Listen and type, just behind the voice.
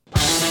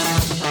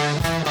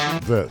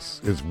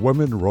This is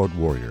Women Road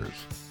Warriors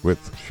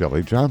with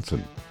Shelley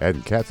Johnson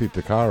and Kathy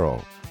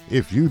Tuccaro.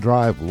 If you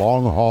drive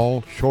long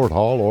haul, short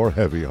haul, or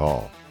heavy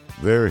haul,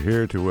 they're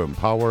here to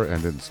empower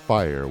and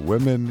inspire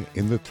women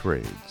in the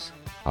trades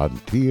on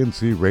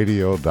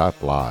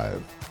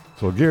tncradio.live.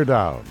 So gear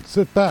down,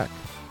 sit back,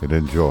 and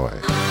enjoy.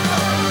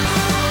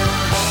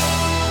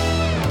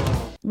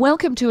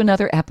 Welcome to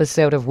another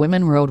episode of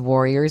Women Road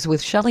Warriors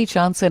with Shelley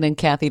Johnson and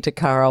Kathy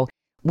Tuccaro.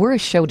 We're a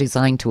show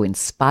designed to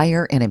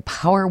inspire and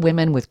empower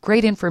women with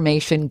great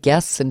information,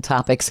 guests, and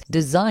topics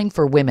designed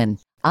for women.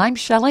 I'm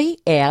Shelley,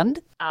 and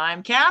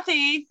I'm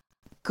Kathy.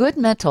 Good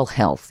mental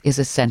health is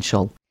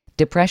essential.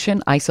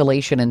 Depression,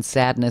 isolation, and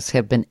sadness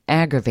have been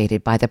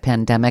aggravated by the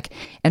pandemic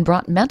and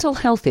brought mental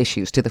health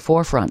issues to the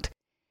forefront.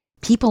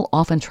 People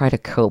often try to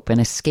cope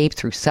and escape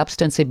through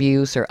substance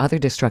abuse or other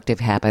destructive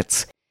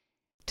habits.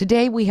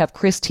 Today we have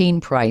Christine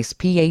Price,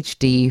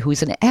 PhD,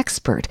 who's an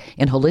expert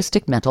in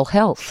holistic mental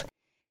health.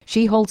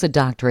 She holds a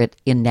doctorate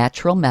in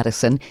natural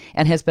medicine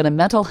and has been a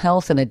mental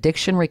health and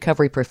addiction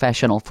recovery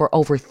professional for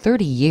over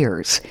 30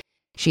 years.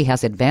 She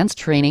has advanced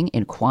training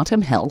in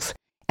quantum health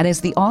and is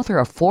the author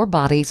of 4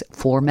 Bodies,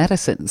 4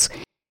 Medicines.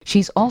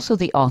 She's also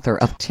the author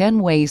of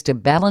 10 Ways to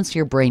Balance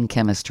Your Brain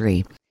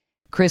Chemistry.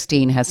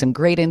 Christine has some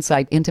great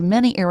insight into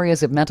many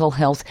areas of mental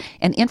health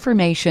and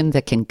information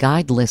that can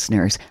guide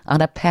listeners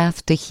on a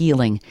path to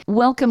healing.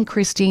 Welcome,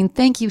 Christine.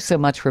 Thank you so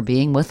much for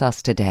being with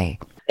us today.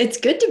 It's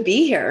good to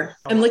be here.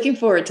 I'm looking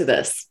forward to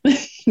this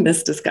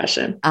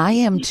discussion. I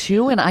am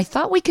too, and I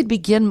thought we could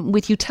begin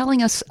with you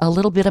telling us a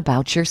little bit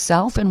about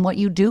yourself and what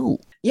you do.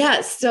 Yeah,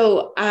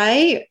 so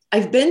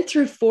I've been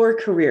through 4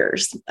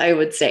 careers, I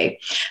would say.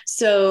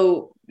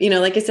 So,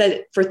 like I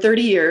said, for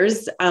 30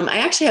 years, I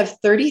actually have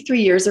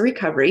 33 years of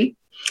recovery.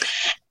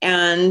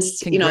 And,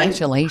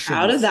 congratulations. I'm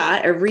proud of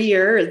that. Every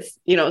year, it's,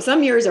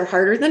 some years are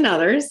harder than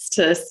others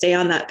to stay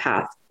on that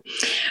path.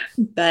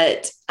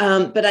 But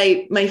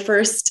my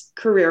first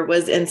career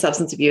was in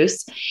substance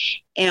abuse.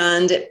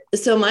 And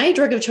so my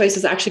drug of choice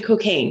was actually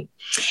cocaine.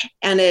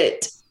 And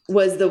it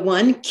was the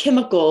one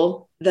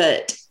chemical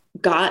that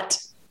got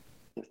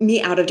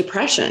me out of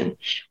depression,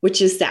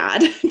 which is sad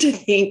to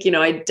think,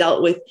 I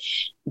dealt with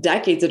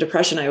decades of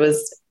depression. I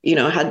was,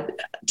 had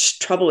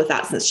trouble with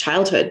that since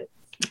childhood.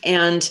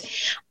 And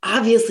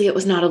obviously it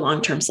was not a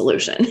long-term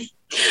solution.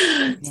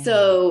 Yeah.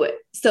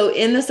 So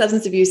in the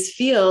substance abuse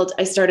field,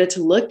 I started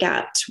to look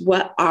at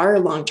what are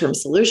long-term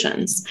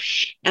solutions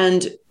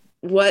and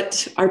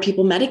what are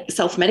people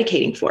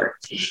self-medicating for.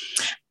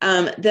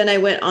 Then I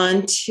went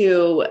on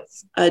to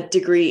a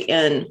degree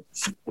in,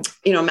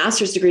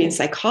 master's degree in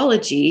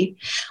psychology,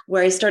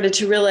 where I started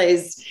to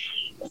realize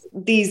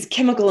these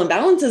chemical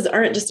imbalances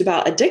aren't just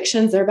about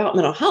addictions, they're about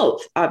mental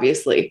health,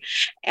 obviously.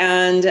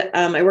 And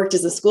I worked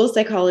as a school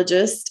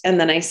psychologist. And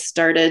then I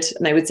started,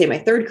 and I would say my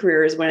third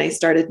career is when I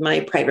started my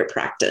private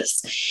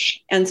practice.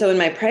 And so in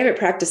my private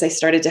practice, I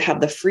started to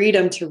have the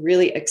freedom to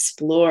really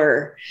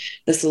explore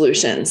the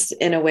solutions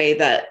in a way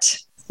that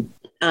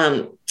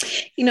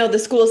the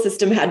school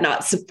system had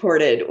not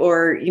supported,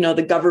 or,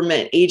 the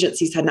government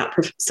agencies had not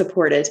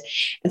supported.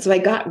 And so I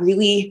got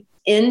really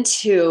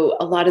into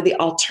a lot of the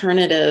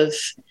alternative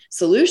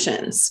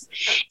solutions.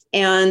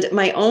 And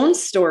my own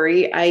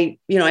story, I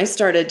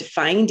started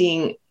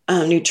finding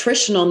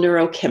nutritional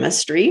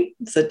neurochemistry.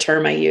 It's a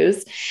term I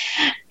use.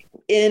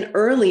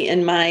 Early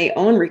in my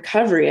own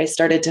recovery, I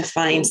started to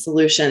find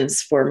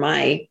solutions for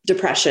my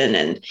depression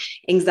and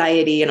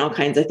anxiety and all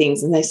kinds of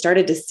things. And I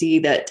started to see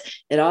that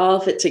it all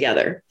fit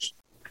together.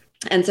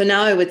 And so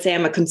now I would say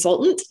I'm a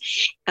consultant,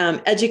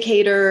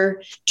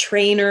 educator,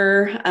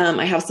 trainer.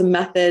 I have some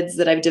methods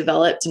that I've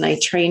developed and I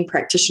train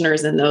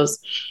practitioners in those,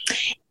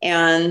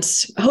 and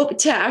hope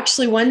to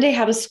actually one day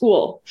have a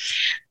school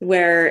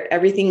where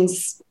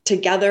everything's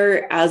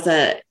together as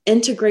an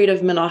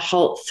integrative mental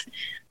health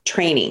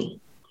training.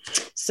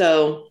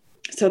 So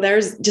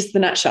there's just the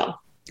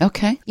nutshell.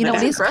 Okay.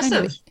 That's it is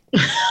impressive.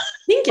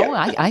 Thank you. Oh,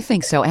 I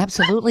think so.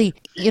 Absolutely.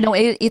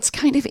 It's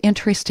kind of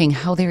interesting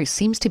how there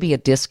seems to be a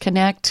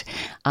disconnect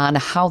on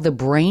how the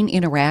brain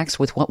interacts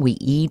with what we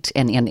eat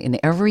and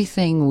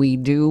everything we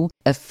do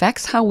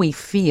affects how we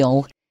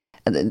feel.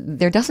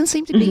 There doesn't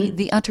seem to be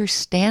the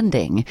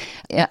understanding.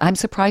 I'm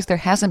surprised there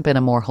hasn't been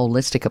a more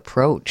holistic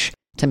approach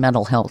to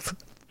mental health.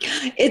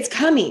 It's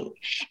coming.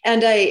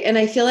 And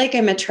I feel like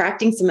I'm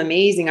attracting some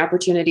amazing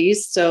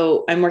opportunities.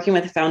 So I'm working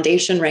with a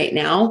foundation right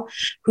now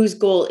whose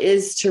goal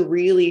is to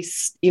really,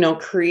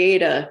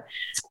 create a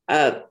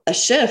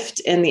shift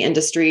in the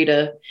industry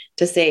to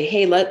say,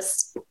 hey,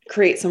 let's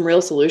create some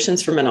real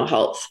solutions for mental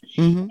health.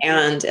 Mm-hmm.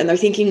 And they're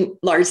thinking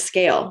large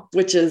scale,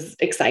 which is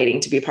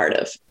exciting to be part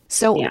of.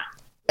 So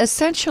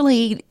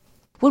essentially,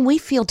 when we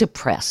feel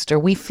depressed or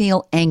we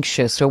feel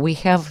anxious or we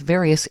have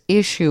various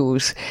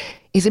issues,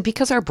 is it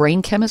because our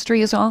brain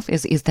chemistry is off?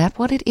 Is that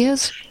what it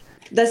is?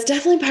 That's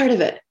definitely part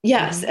of it.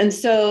 Yes. And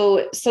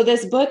so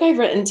this book I've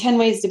written, 10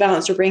 Ways to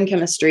Balance Your Brain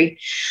Chemistry,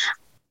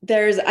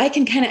 I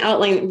can kind of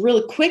outline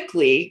really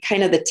quickly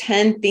kind of the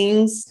 10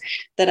 things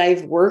that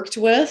I've worked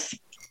with.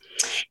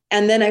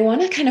 And then I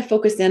want to kind of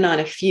focus in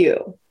on a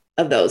few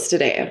of those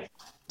today.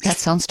 That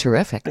sounds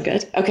terrific.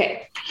 Good.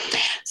 Okay.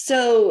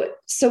 So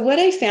what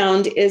I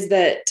found is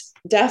that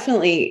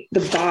definitely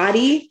the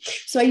body.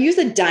 So I use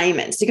a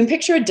diamond. So you can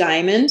picture a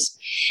diamond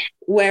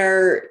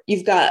where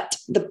you've got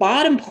the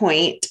bottom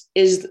point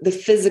is the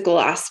physical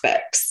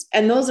aspects.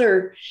 And those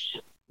are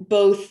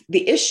both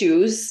the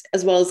issues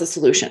as well as the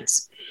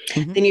solutions.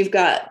 Mm-hmm. Then you've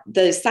got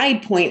the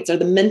side points are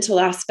the mental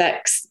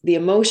aspects, the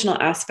emotional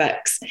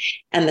aspects,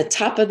 and the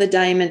top of the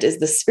diamond is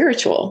the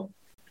spiritual.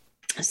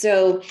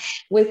 So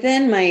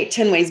within my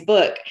 10 Ways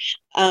book,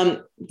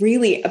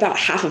 really about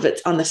half of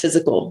it's on the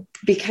physical,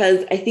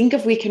 because I think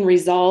if we can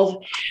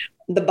resolve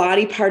the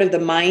body part of the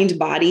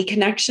mind-body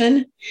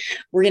connection,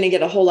 we're going to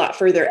get a whole lot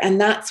further. And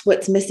that's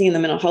what's missing in the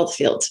mental health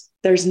field.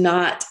 There's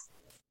not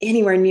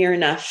anywhere near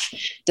enough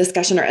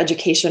discussion or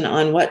education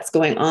on what's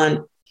going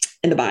on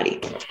in the body.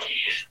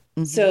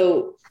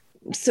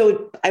 Mm-hmm.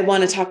 So I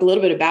want to talk a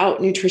little bit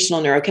about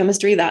nutritional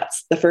neurochemistry.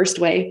 That's the first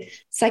way.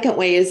 Second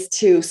way is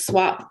to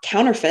swap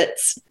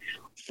counterfeits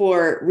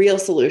for real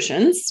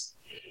solutions.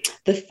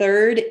 The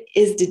third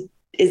is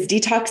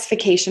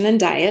detoxification and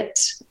diet.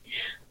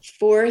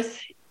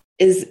 Fourth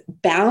is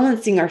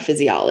balancing our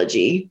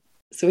physiology.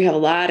 So we have a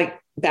lot of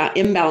that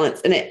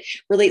imbalance, and it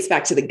relates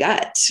back to the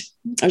gut.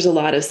 There's a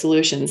lot of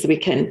solutions that we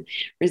can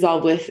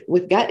resolve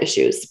with gut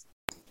issues.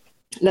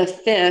 The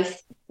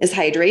fifth is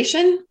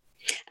hydration,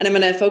 and I'm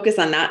going to focus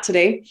on that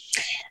today.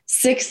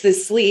 Sixth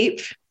is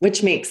sleep,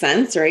 which makes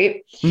sense,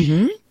 right?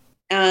 Mm-hmm.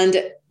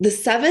 And the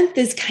seventh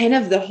is kind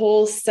of the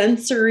whole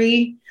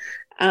sensory.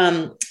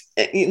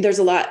 There's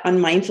a lot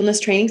on mindfulness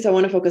training, so I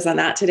want to focus on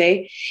that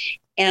today,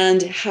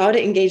 and how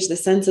to engage the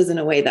senses in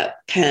a way that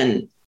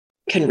can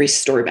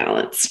restore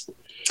balance.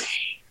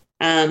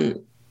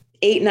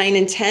 8, 9,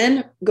 and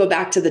 10 go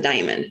back to the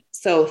diamond.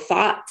 So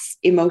thoughts,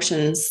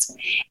 emotions,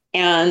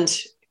 and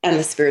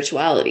the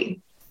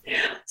spirituality.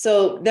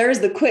 So there's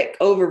the quick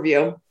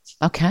overview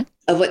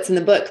of what's in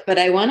the book. But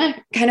I want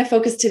to kind of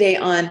focus today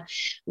on a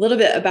little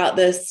bit about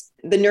the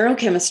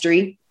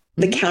neurochemistry,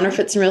 the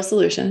counterfeits and real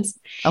solutions.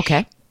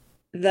 Okay.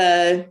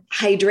 The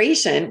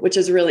hydration, which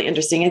is really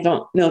interesting. I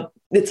don't know.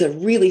 It's a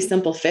really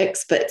simple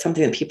fix, but it's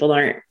something that people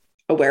aren't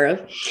aware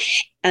of.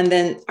 And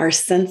then our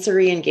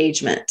sensory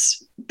engagement,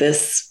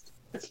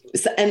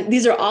 and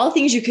these are all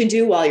things you can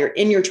do while you're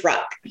in your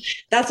truck.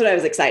 That's what I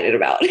was excited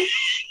about.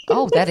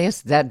 Oh, that is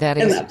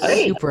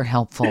super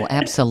helpful.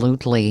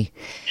 Absolutely.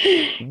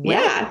 Well,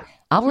 yeah.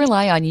 I'll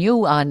rely on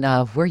you on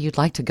where you'd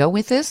like to go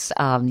with this.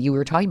 You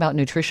were talking about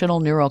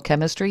nutritional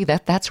neurochemistry.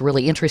 That's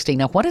really interesting.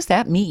 Now, what does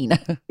that mean?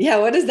 Yeah,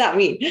 what does that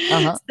mean?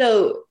 Uh-huh.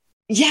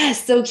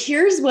 So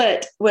here's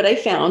what I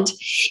found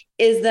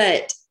is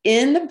that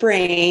in the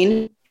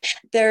brain,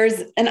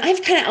 and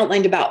I've kind of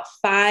outlined about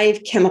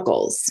 5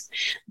 chemicals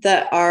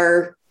that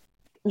are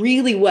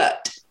really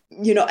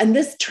and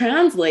this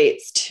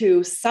translates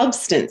to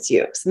substance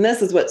use. And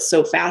this is what's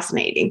so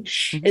fascinating,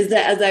 is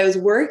that as I was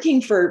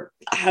working for,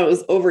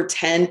 over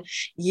 10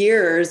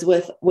 years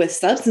with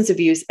substance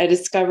abuse, I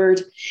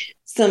discovered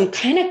some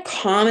kind of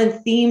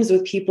common themes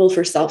with people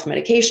for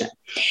self-medication.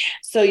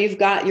 So you've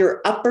got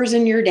your uppers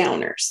and your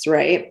downers,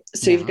 right?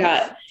 So you've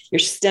got your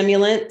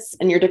stimulants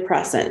and your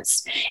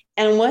depressants.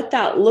 And what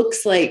that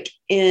looks like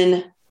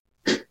in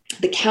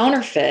the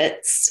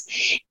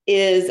counterfeits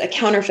is a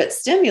counterfeit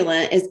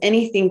stimulant is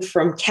anything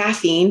from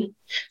caffeine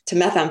to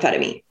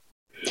methamphetamine.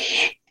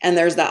 And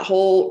there's that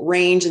whole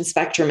range and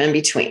spectrum in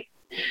between.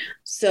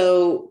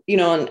 So,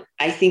 and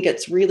I think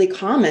it's really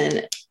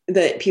common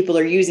that people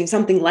are using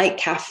something like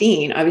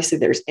caffeine. Obviously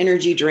there's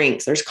energy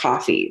drinks, there's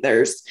coffee,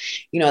 there's,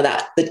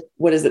 the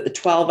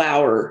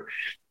 12-hour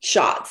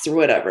shots or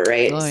whatever.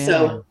 Right. Oh, yeah.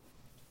 So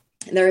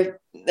they're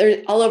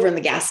all over in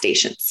the gas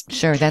stations.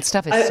 Sure. That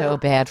stuff is so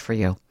bad for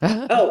you.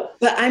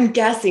 But I'm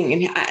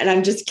guessing, and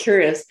I'm just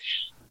curious.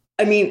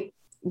 I mean,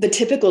 the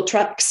typical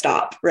truck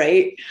stop,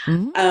 right,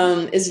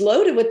 is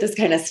loaded with this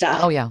kind of stuff.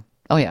 Oh, yeah.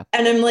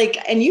 And I'm like,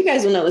 and you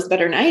guys will know this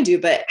better than I do,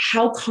 but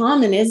how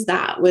common is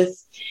that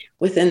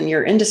within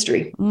your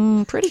industry?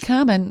 Pretty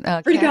common.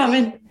 Pretty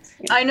common.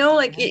 I know,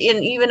 like,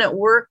 even at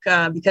work,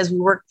 because we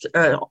worked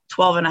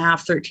 12 and a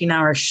half,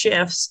 13-hour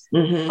shifts,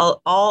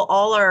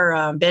 all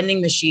our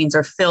vending machines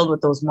are filled with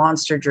those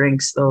monster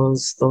drinks,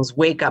 those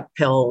wake up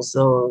pills,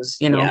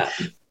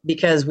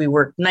 because we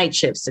work night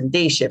shifts and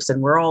day shifts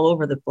and we're all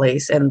over the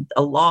place. And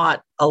a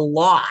lot of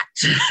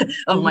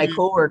my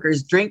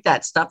coworkers drink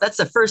that stuff. That's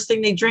the first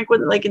thing they drink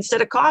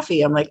instead of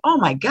coffee. I'm like, oh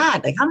my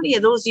God, like how many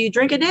of those do you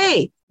drink a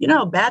day? You know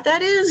how bad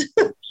that is?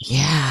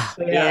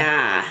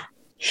 Yeah.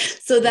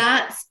 So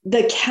that's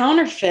the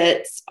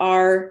counterfeits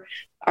are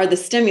the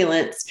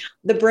stimulants.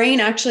 The brain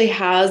actually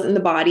has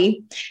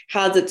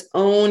its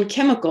own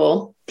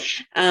chemical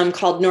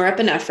called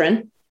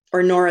norepinephrine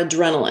or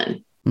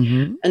noradrenaline.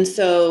 Mm-hmm. And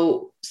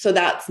so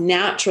that's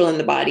natural in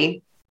the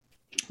body.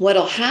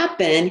 What'll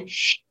happen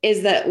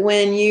is that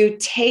when you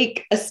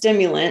take a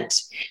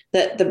stimulant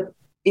that's an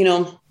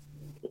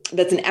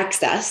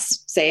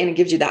excess, say, and it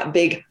gives you that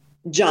big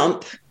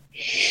jump,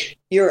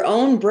 your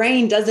own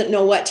brain doesn't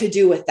know what to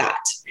do with that.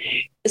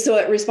 So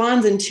it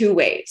responds in two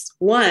ways.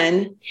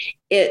 One,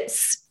 it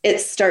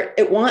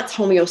wants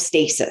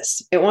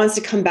homeostasis. It wants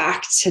to come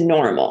back to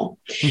normal.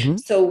 Mm-hmm.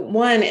 So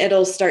one,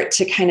 it'll start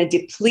to kind of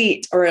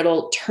deplete, or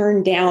it'll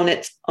turn down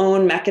its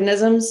own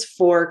mechanisms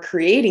for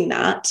creating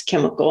that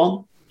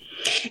chemical.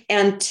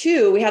 And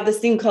two, we have this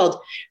thing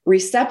called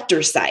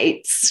receptor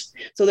sites.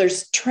 So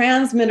there's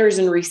transmitters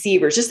and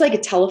receivers, just like a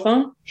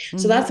telephone. Mm-hmm.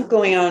 So that's what's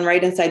going on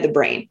right inside the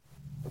brain.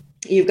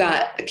 You've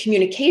got a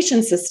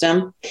communication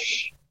system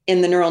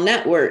in the neural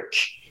network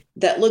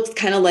that looks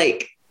kind of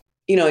like,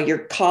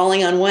 you're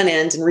calling on one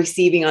end and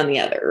receiving on the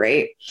other,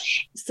 right?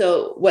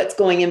 So what's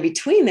going in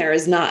between there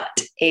is not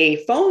a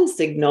phone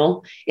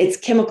signal, it's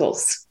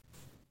chemicals.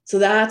 So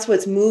that's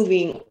what's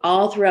moving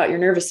all throughout your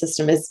nervous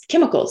system is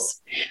chemicals.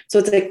 So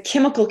it's a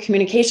chemical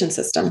communication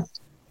system.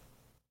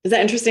 Is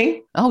that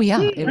interesting? Oh, yeah.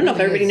 I don't know if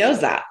everybody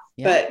knows that,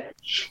 but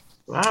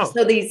wow.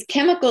 So these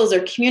chemicals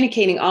are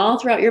communicating all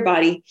throughout your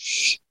body.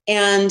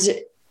 And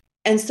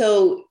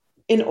so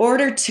in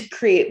order to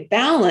create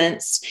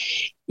balance,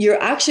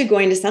 you're actually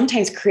going to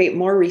sometimes create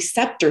more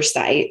receptor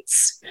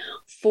sites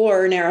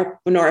for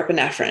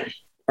norepinephrine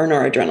or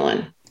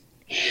noradrenaline.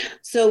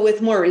 So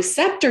with more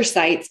receptor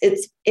sites,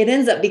 it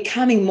ends up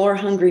becoming more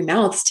hungry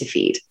mouths to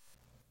feed.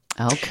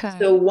 Okay.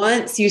 So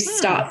once you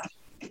stop,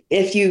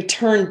 if you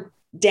turn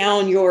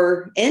down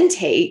your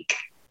intake,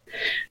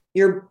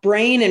 your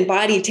brain and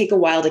body take a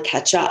while to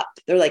catch up.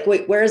 They're like,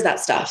 wait, where's that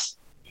stuff?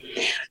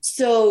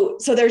 So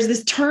there's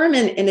this term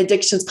in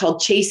addictions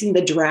called chasing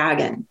the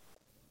dragon.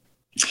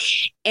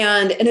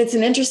 And it's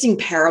an interesting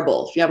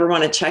parable. If you ever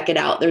want to check it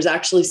out, there's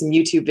actually some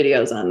YouTube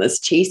videos on this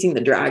chasing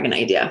the dragon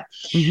idea.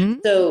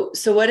 Mm-hmm.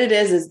 So what it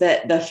is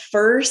that the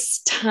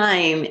first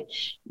time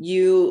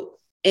you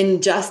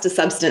ingest a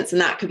substance,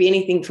 and that could be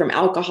anything from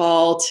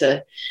alcohol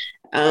to,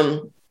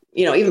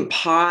 even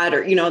pot,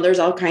 or, there's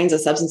all kinds of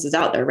substances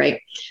out there,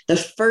 right? The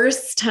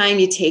first time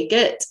you take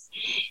it,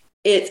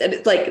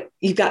 it's like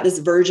you've got this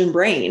virgin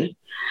brain.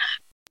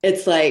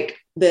 It's like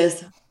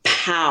this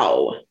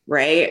pow,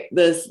 right?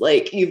 This,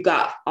 like, you've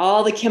got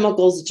all the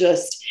chemicals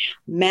just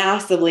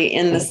massively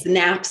in the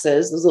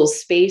synapses, those little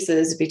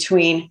spaces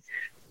between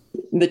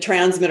the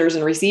transmitters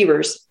and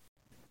receivers,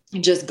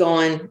 just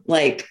going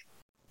like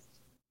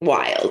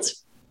wild.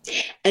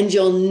 And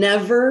you'll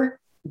never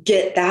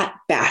get that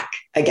back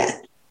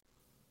again.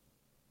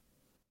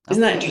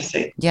 Isn't that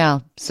interesting? Yeah.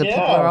 So people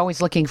are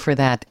always looking for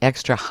that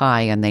extra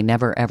high and they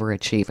never, ever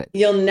achieve it.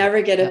 You'll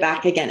never get it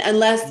back again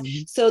unless,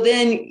 so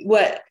then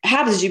what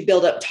happens is you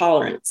build up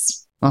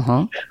tolerance.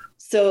 Uh-huh.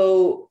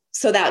 So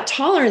that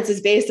tolerance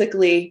is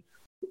basically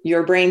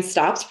your brain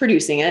stops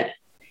producing it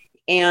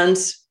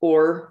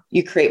or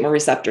you create more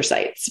receptor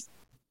sites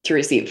to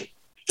receive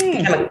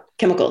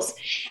chemicals.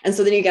 And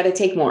so then you got to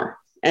take more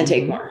and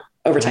take more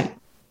over time.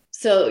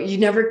 So you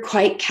never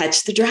quite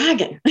catch the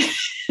dragon.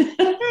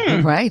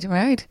 Right.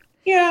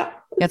 Yeah.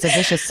 It's a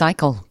vicious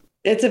cycle.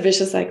 It's a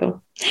vicious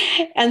cycle.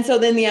 And so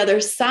then the other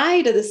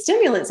side of the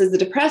stimulants is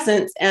the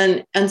depressants.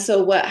 And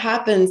so what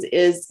happens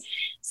is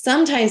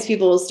sometimes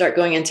people will start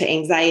going into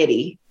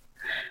anxiety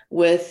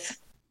with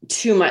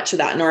too much of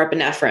that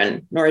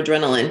norepinephrine,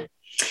 noradrenaline.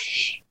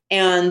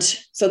 And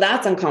so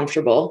that's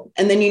uncomfortable.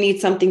 And then you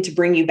need something to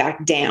bring you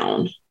back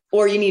down,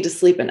 or you need to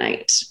sleep at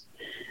night.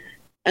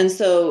 And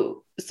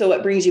so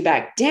what brings you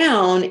back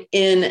down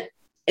in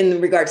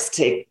regards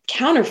to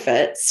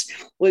counterfeits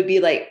would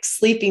be like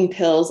sleeping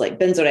pills, like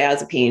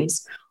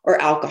benzodiazepines or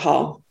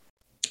alcohol.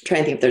 I'm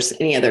trying to think if there's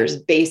any other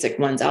basic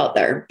ones out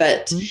there,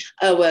 but is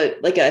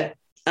it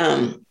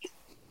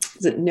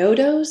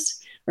NoDoz,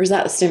 or is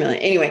that a stimulant?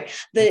 Anyway,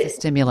 the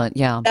stimulant.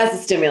 Yeah. That's a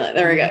stimulant.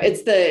 There we go.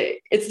 It's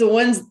the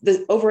ones,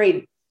 the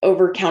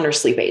over counter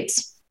sleep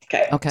aids.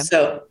 Okay.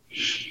 So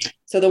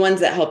the ones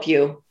that help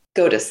you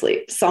go to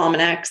sleep,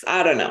 Salmonex,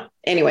 I don't know.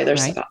 Anyway,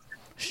 there's stuff.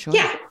 Sure.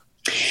 Yeah.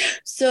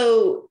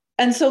 So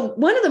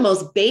one of the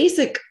most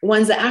basic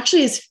ones that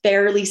actually is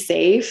fairly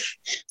safe.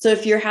 So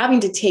if you're having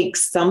to take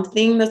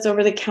something that's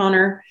over the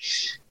counter,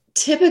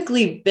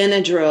 typically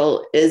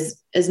Benadryl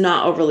is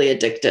not overly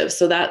addictive.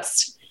 So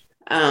that's,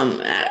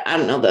 I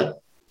don't know the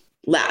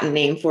Latin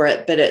name for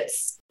it, but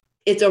it's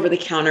over the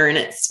counter, and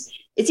it's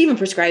even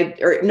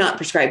prescribed, or not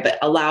prescribed, but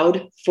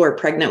allowed for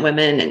pregnant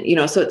women.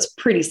 And, so it's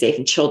pretty safe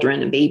in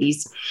children and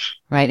babies.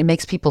 Right. It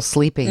makes people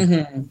sleepy.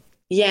 Mm-hmm.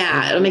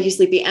 Yeah, it'll make you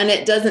sleepy, and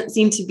it doesn't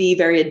seem to be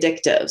very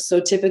addictive. So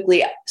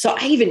typically, I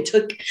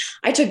took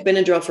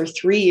Benadryl for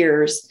 3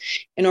 years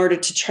in order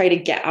to try to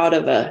get out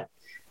of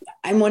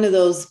I'm one of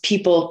those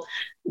people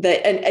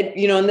that, and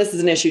this is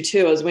an issue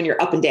too, is when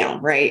you're up and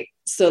down, right?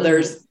 So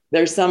there's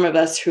some of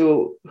us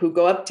who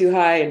go up too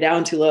high and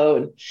down too low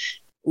and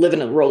live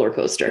in a roller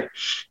coaster.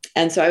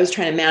 And so I was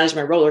trying to manage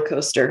my roller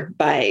coaster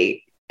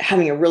by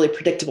having a really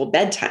predictable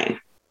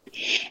bedtime.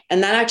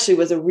 And that actually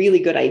was a really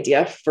good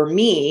idea for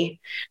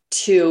me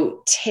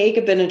to take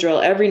a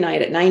Benadryl every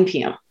night at 9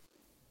 p.m.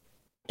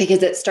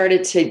 because it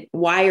started to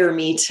wire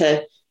me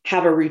to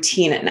have a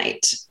routine at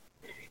night.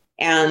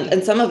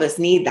 And some of us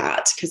need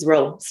that because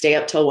we'll stay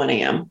up till 1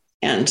 a.m.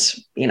 and,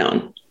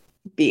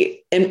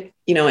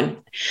 in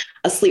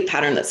a sleep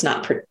pattern that's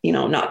not,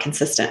 not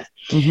consistent.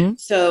 Mm-hmm.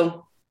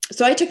 So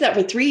I took that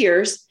for 3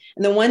 years.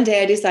 And then one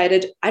day I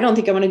decided, I don't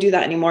think I want to do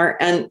that anymore.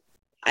 And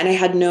I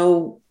had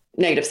no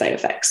negative side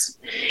effects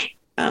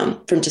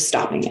from just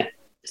stopping it.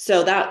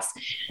 So that's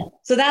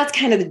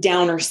kind of the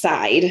downer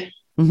side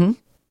Mm-hmm.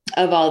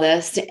 of all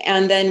this.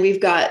 And then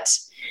we've got,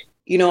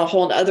 a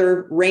whole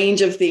other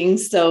range of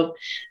things. So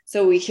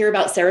we hear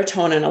about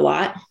serotonin a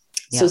lot.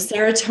 Yeah. So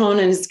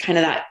serotonin is kind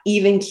of that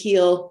even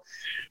keel,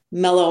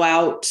 mellow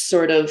out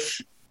sort of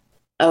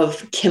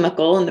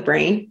chemical in the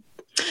brain.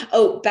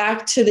 Oh,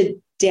 back to the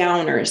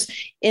downers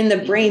in the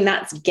brain.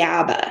 That's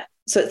GABA.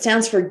 So it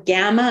stands for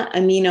gamma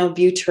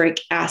aminobutyric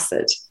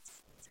acid,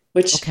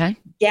 which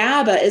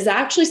GABA is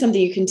actually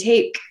something you can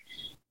take.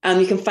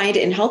 You can find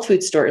it in health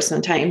food stores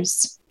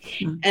sometimes.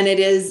 Mm-hmm. And it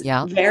is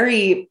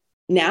very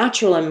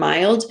natural and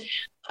mild.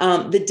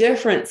 The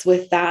difference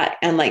with that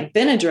and like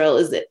Benadryl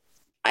is that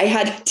I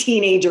had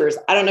teenagers.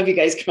 I don't know if you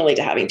guys can relate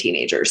to having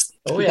teenagers.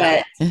 Oh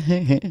yeah.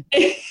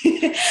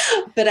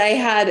 But I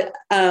had,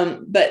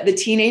 but the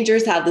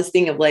teenagers have this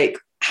thing of like,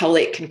 how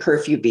late can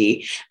curfew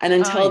be? And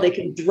until they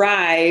can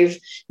drive,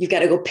 you've got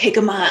to go pick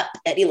them up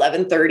at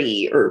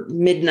 11:30 or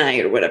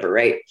midnight or whatever.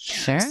 Right.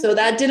 Sure. So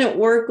that didn't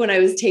work when I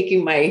was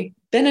taking my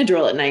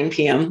Benadryl at 9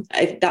 p.m.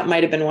 That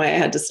might've been why I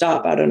had to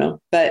stop. I don't know.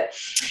 But,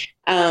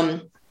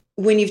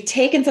 when you've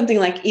taken something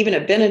like even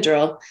a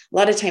Benadryl, a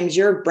lot of times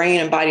your brain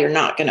and body are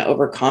not going to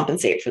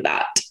overcompensate for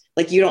that.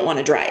 Like you don't want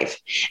to drive.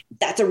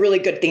 That's a really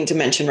good thing to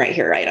mention right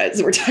here, right?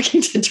 As we're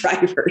talking to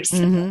drivers,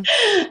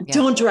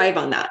 don't drive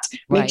on that.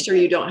 Make sure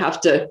you don't have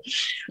to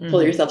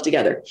pull yourself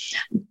together.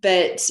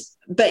 But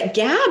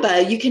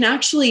GABA, you can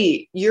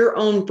actually, your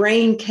own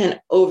brain can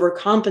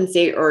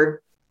overcompensate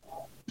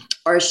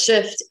or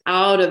shift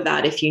out of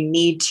that if you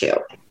need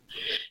to,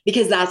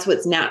 because that's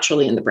what's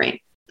naturally in the brain.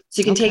 So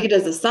you can take it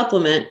as a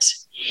supplement.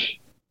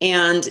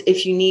 And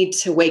if you need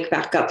to wake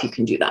back up, you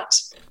can do that.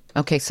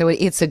 Okay. So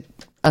it's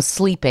a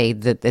sleep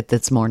aid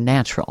that's more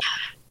natural.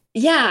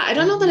 Yeah. I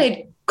don't know that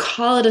I'd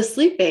call it a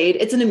sleep aid.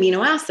 It's an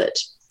amino acid.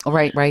 Oh,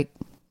 right.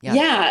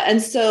 Yeah.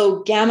 And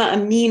so gamma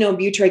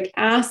aminobutyric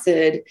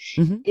acid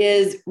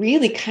is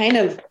really kind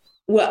of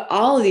what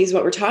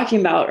we're talking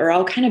about are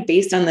all kind of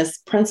based on this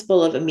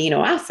principle of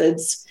amino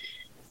acids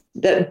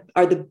that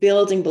are the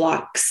building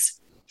blocks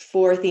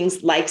for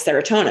things like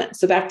serotonin.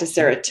 So back to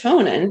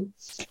serotonin,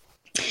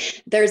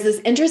 there's this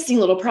interesting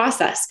little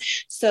process.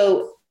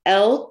 So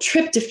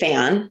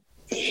L-tryptophan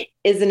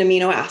is an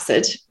amino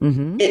acid.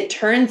 Mm-hmm. It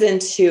turns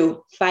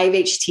into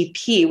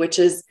 5-HTP, which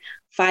is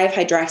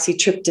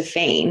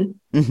 5-hydroxytryptophan.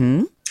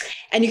 Mm-hmm.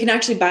 And you can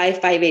actually buy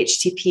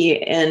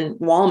 5-HTP in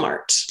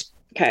Walmart.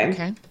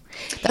 Okay.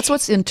 That's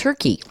what's in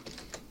turkey,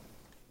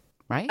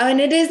 right?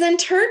 And it is in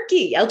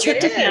turkey.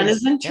 L-tryptophan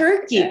is in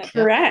turkey. Yeah.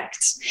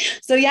 Correct.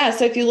 So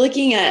so if you're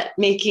looking at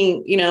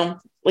making,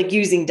 like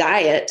using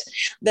diet,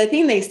 the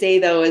thing they say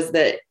though, is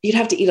that you'd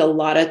have to eat a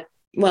lot of,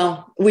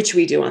 which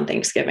we do on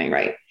Thanksgiving,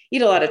 right?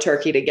 Eat a lot of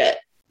turkey to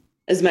get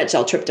as much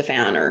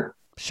L-tryptophan or.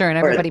 Sure. And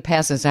everybody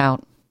passes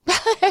out.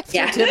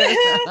 Yeah.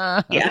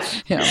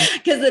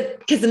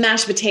 Because the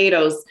mashed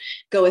potatoes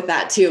go with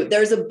that too.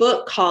 There's a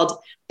book called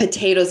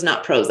Potatoes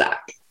Not Prozac.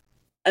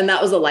 And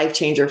that was a life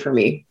changer for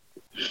me.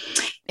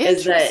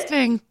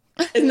 Interesting.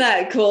 Isn't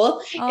that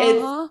cool?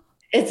 Uh-huh.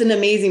 It's an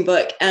amazing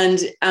book. And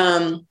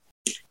I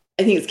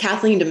think it's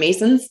Kathleen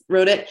DeMasons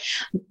wrote it,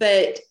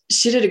 but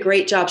she did a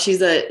great job.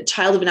 She's a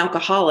child of an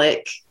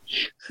alcoholic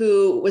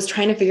who was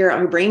trying to figure out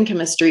her brain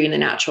chemistry in a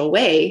natural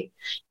way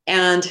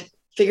and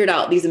figured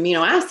out these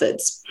amino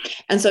acids.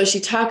 And so she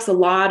talks a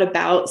lot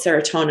about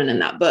serotonin in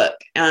that book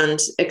and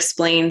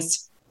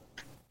explains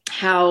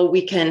how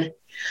we can,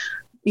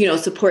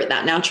 support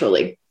that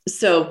naturally.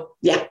 So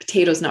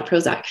potatoes, not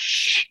Prozac.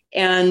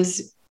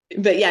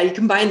 But you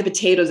combine the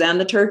potatoes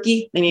and the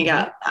turkey, then you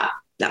got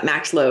that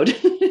max load.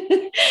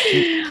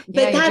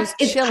 But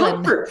it's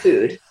comfort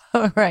food.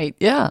 All right.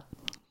 Yeah.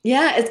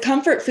 Yeah. It's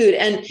comfort food.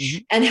 And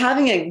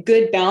having a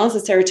good balance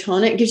of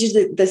serotonin gives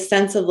you the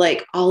sense of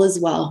like, all is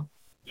well.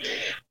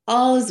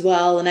 All is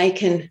well. And I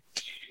can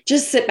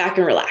just sit back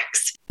and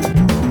relax.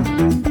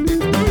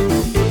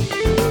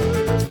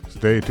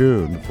 Stay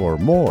tuned for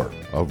more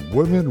of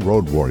Women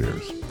Road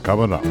Warriors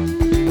coming up.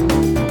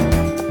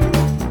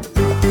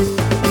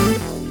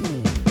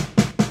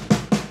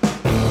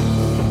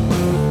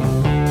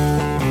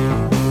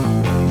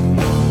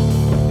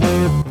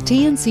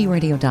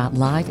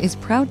 TNCRadio.live is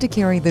proud to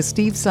carry the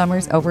Steve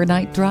Summers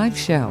Overnight Drive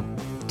Show.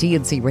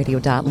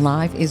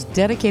 TNCRadio.live is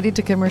dedicated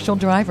to commercial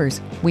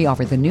drivers. We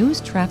offer the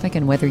news, traffic,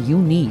 and weather you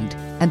need,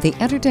 and the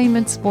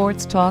entertainment,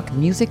 sports, talk,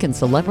 music, and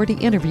celebrity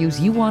interviews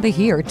you want to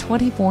hear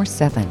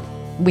 24/7.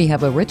 We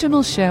have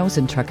original shows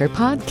and trucker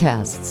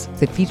podcasts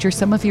that feature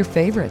some of your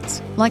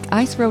favorites, like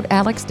Ice Road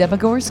Alex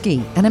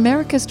Debogorski and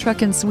America's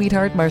Truckin'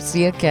 Sweetheart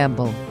Marcia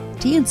Campbell.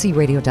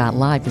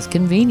 TNCRadio.live is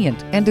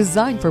convenient and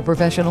designed for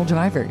professional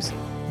drivers.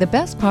 The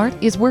best part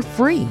is we're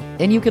free,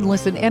 and you can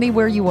listen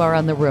anywhere you are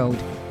on the road.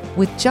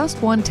 With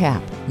just one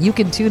tap, you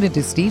can tune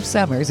into Steve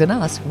Summers and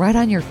us right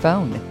on your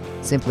phone.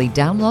 Simply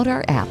download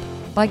our app,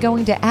 by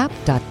going to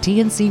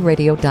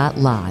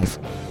app.tncradio.live.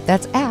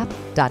 That's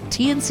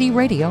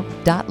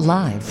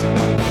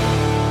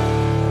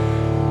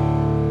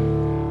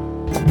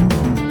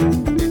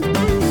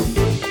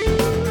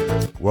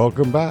app.tncradio.live.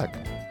 Welcome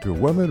back to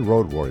Women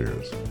Road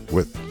Warriors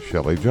with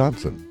Shelley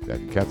Johnson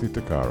and Kathy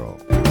Tuccaro.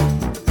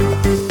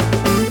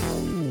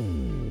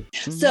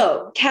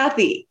 So,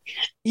 Kathy,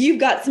 you've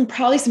got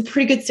probably some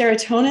pretty good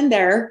serotonin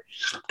there.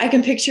 I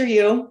can picture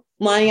you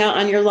lying out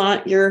on your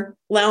lounger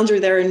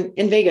there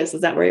in Vegas.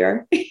 Is that where you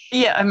are?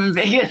 Yeah, I'm in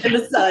Vegas. In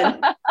the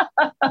sun.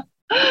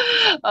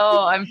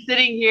 Oh, I'm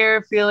sitting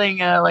here feeling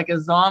like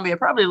a zombie. I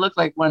probably look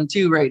like one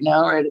too right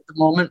now, right at the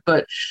moment,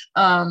 but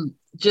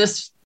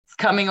just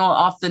coming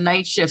off the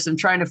night shifts and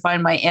trying to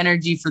find my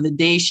energy for the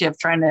day shift,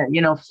 trying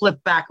to,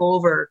 flip back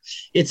over.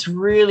 It's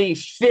really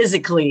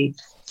physically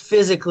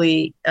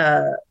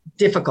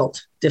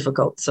difficult.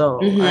 So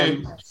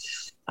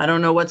I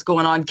don't know what's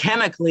going on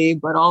chemically,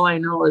 but all I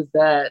know is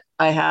that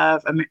I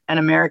have an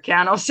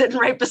Americano sitting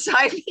right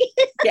beside me.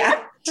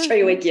 Yeah, try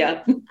to wake you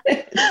up.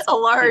 It's a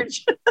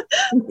large.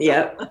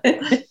 Yep.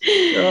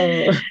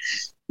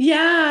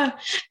 Yeah.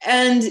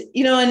 And,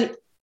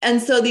 and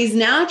so these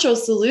natural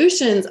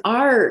solutions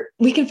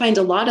we can find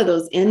a lot of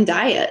those in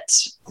diet.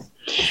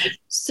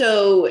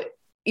 So,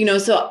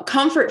 so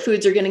comfort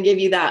foods are going to give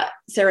you that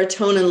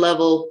serotonin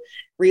level,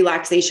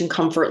 relaxation,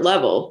 comfort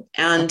level.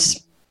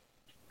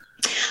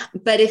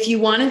 But if you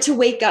wanted to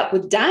wake up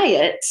with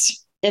diet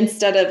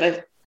instead of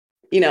a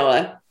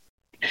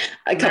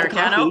cup of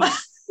coffee,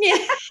 yeah,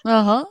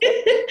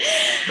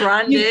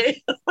 Grande.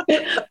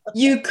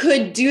 You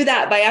could do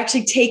that by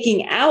actually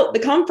taking out the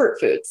comfort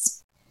foods.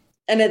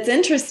 And it's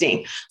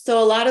interesting.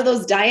 So a lot of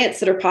those diets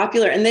that are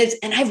popular, and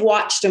I've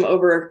watched them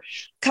over a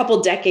couple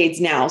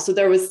decades now. So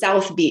there was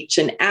South Beach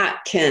and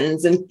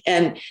Atkins and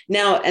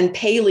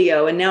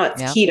paleo, and now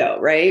it's keto,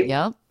 right?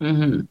 Yeah.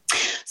 Mm-hmm.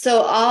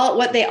 So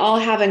what they all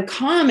have in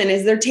common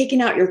is they're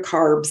taking out your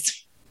carbs,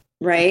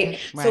 right?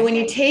 So when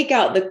you take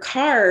out the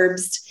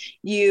carbs,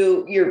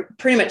 you're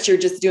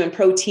just doing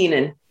protein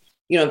and,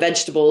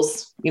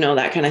 vegetables,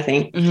 that kind of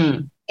thing.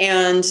 Mm-hmm.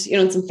 And,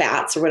 some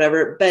fats or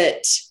whatever.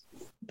 But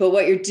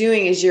what you're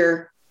doing is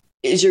you're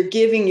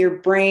giving your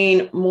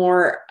brain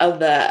more of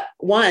the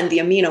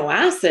amino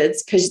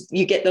acids, because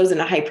you get those in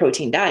a high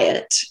protein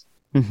diet.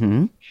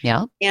 Mm-hmm.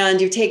 Yeah. And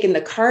you're taking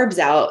the carbs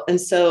out. And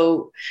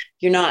so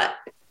you're not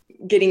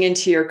getting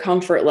into your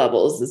comfort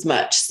levels as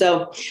much.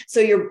 So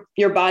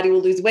your body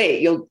will lose weight.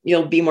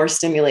 You'll be more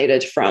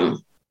stimulated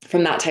from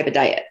that type of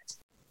diet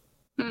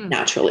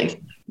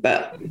naturally.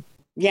 But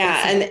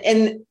yeah.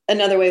 And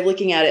another way of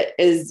looking at it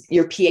is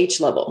your pH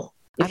level.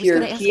 If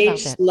your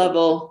pH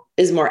level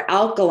is more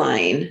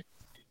alkaline,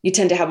 you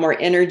tend to have more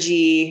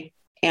energy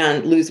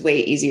and lose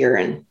weight easier.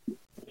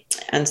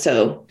 And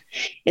so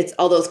it's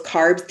all those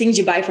carbs, things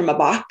you buy from a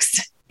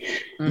box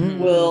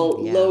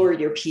will lower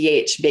your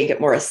pH, make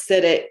it more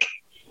acidic.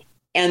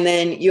 And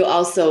then you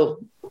also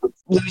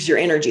lose your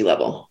energy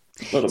level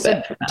a little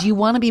bit. Do you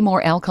want to be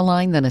more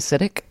alkaline than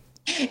acidic?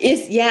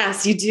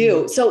 Yes, you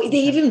do. So they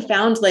even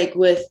found, like,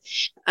 with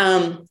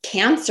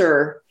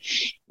cancer,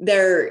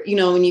 there,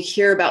 when you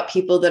hear about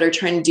people that are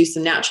trying to do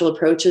some natural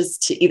approaches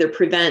to either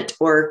prevent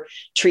or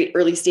treat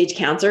early stage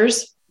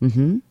cancers,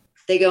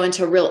 they go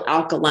into a real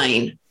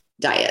alkaline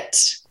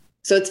diet.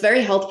 So it's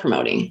very health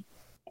promoting.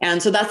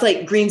 And so that's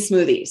like green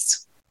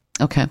smoothies.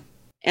 Okay.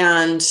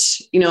 And,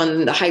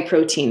 and the high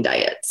protein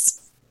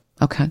diets.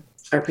 Okay.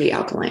 Are pretty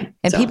alkaline.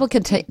 And people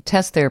can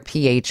test their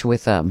pH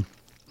with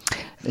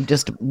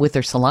just with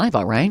their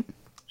saliva, right?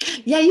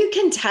 Yeah, you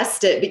can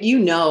test it, but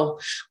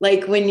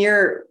like when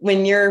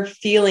you're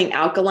feeling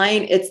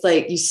alkaline, it's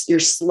like you're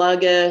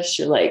sluggish.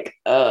 You're like,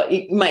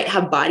 you might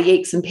have body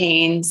aches and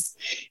pains.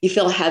 You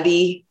feel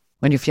heavy.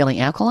 When you're feeling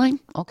alkaline?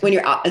 Okay. When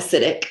you're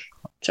acidic.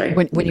 Sorry.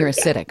 When you're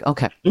acidic.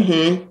 Okay.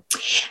 Mm-hmm.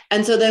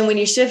 And so then when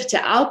you shift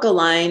to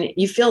alkaline,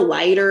 you feel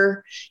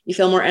lighter. You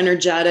feel more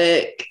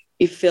energetic.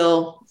 You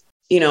feel,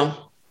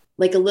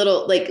 like a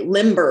little like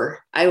limber,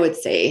 I would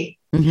say.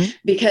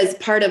 Because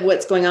part of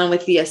what's going on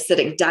with the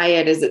acidic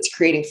diet is it's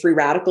creating free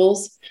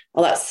radicals,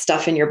 all that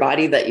stuff in your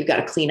body that you've got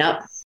to clean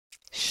up.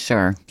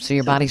 Sure. So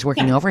your body's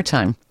working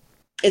overtime.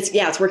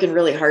 It's working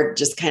really hard.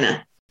 Just kind of,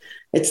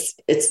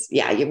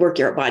 you work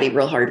your body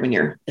real hard when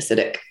you're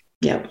acidic.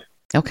 Yeah.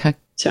 Okay.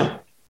 So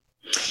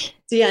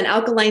yeah, an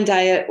alkaline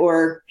diet,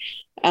 or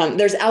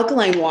there's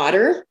alkaline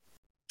water.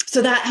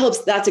 So that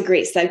helps. That's a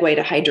great segue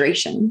to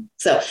hydration.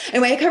 So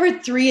anyway, I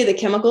covered 3 of the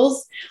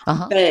chemicals,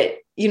 but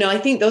I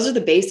think those are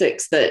the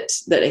basics that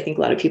I think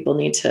a lot of people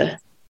need to,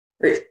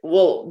 or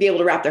will be able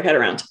to wrap their head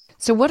around.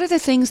 So what are the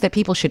things that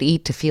people should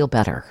eat to feel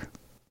better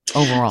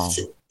overall?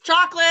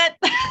 Chocolate.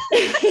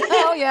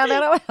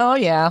 Oh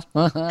yeah.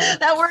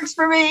 That works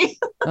for me.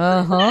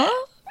 So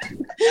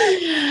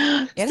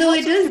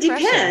it does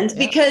depend,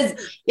 because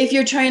if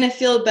you're trying to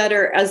feel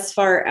better as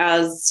far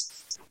as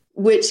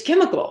which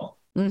chemical,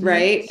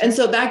 right? And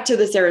so back to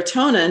the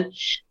serotonin,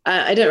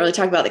 I didn't really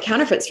talk about the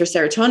counterfeits for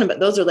serotonin,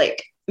 but those are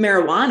like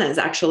marijuana is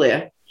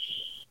actually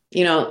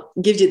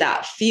gives you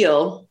that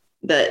feel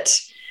that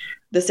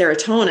the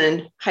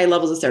serotonin, high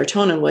levels of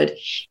serotonin would.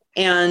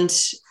 And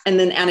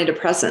then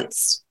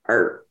antidepressants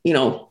are,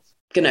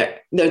 they're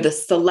the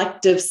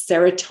selective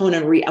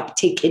serotonin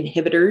reuptake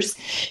inhibitors,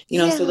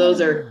 so those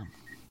are,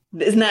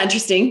 isn't that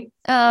interesting?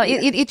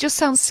 It just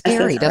sounds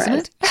scary,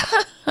 doesn't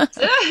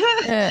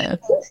it?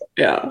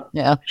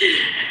 Yeah.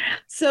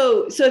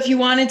 So if you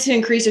wanted to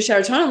increase your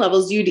serotonin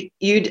levels,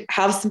 you'd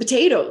have some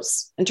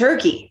potatoes and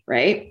turkey,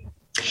 right?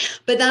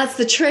 But that's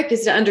the trick,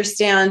 is to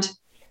understand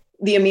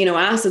the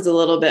amino acids a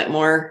little bit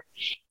more.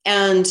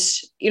 And,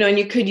 and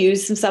you could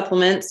use some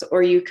supplements,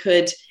 or you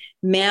could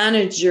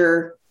manage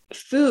your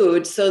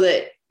food so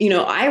that,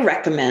 I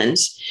recommend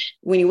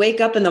when you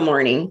wake up in the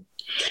morning,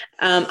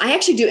 I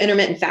actually do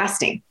intermittent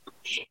fasting.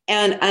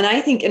 And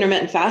I think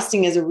intermittent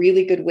fasting is a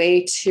really good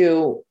way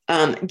to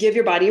give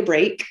your body a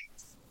break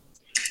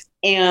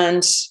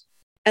and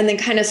then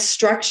kind of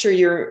structure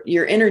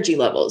your energy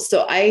levels.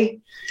 So I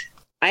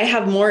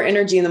have more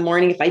energy in the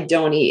morning if I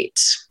don't eat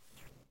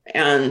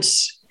and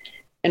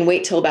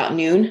wait till about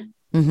noon.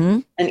 Mm-hmm.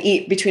 And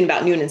eat between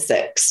about noon and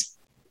 6.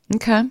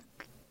 Okay.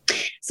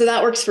 So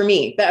that works for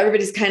me, but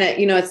everybody's kind of,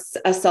 it's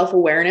a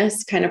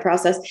self-awareness kind of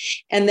process.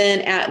 And then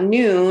at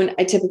noon,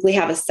 I typically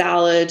have a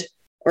salad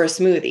or a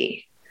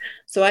smoothie.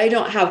 So I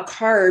don't have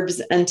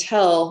carbs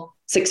until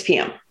 6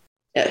 p.m.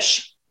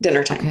 ish,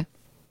 dinner time.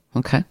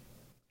 Okay.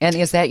 And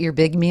is that your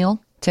big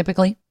meal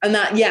typically?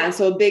 And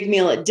so a big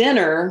meal at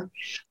dinner,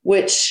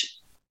 which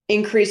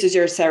increases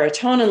your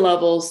serotonin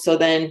levels. So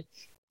then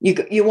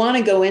you want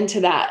to go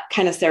into that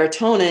kind of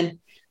serotonin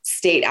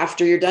state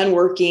after you're done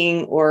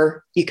working,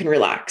 or you can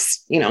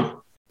relax,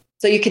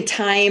 so you could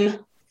time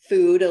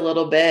food a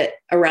little bit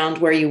around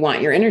where you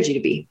want your energy to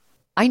be.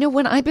 I know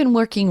when I've been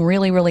working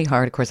really, really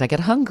hard, of course, I get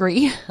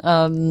hungry.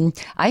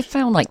 I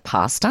found like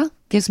pasta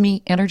gives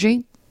me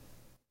energy.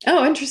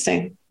 Oh,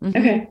 interesting. Mm-hmm.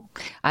 Okay.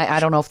 I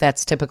don't know if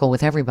that's typical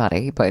with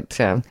everybody, but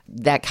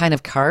that kind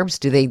of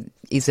carbs,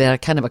 is that a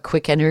kind of a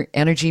quick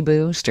energy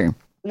boost or?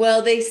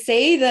 Well, they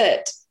say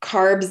that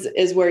carbs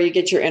is where you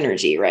get your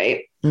energy,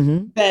 right?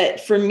 Mm-hmm. But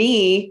for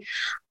me,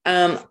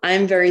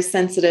 I'm very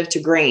sensitive to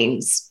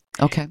grains.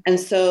 Okay. And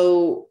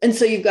so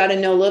you've got to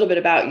know a little bit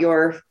about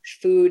your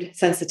food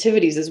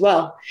sensitivities as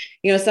well.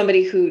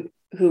 Somebody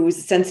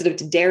who's sensitive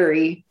to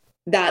dairy,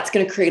 that's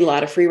going to create a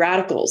lot of free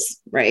radicals,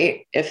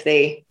 right? If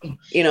they,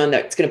 and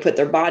that's going to put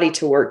their body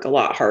to work a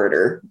lot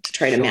harder to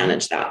try to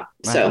manage that.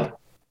 Right. So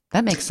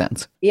that makes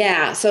sense.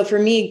 Yeah. So for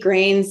me,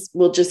 grains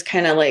will just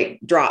kind of like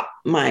drop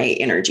my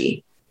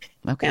energy.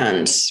 Okay.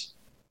 And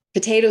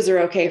potatoes are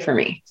okay for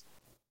me.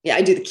 Yeah.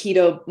 I do the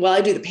keto. Well, I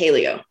do the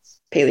paleo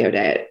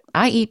diet.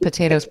 I eat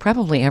potatoes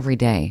probably every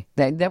day.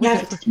 That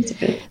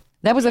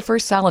was the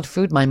first solid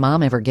food my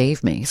mom ever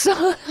gave me.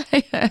 So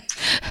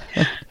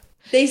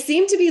they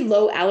seem to be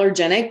low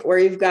allergenic, where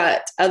you've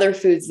got other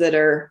foods that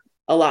are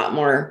a lot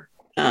more,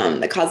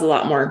 that cause a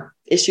lot more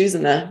issues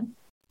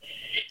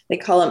they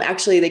call them,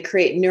 actually, they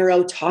create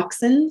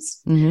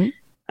neurotoxins.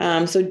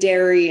 Mm-hmm. So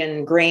dairy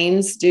and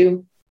grains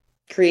do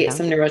create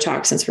some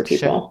neurotoxins for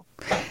people.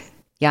 Sure.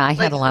 Yeah, I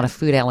had a lot of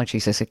food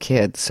allergies as a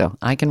kid, so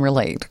I can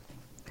relate.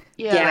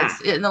 Yeah.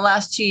 In the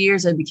last 2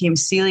 years, I became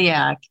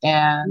celiac,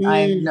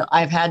 and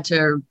I've had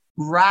to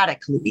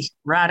radically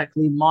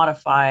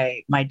modify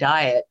my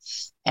diet.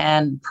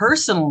 And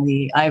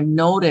personally, I've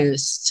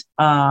noticed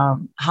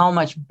how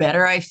much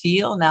better I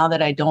feel now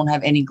that I don't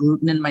have any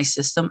gluten in my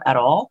system at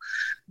all.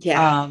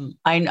 Yeah.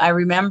 I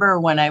remember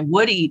when I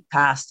would eat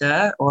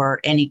pasta or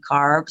any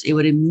carbs, it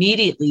would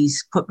immediately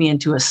put me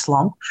into a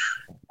slump.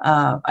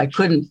 I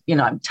couldn't,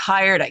 I'm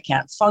tired. I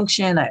can't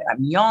function.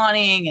 I'm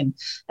yawning.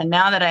 And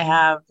now that I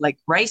have like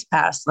rice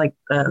pasta, like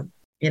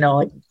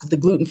the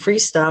gluten-free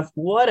stuff,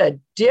 what a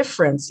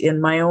difference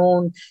in my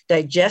own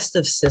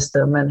digestive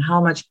system and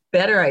how much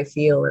better I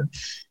feel.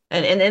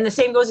 And the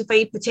same goes if I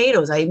eat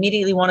potatoes, I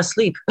immediately want to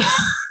sleep.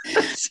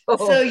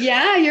 So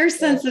yeah, you're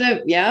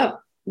sensitive. Yeah.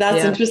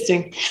 That's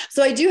interesting.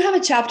 So I do have a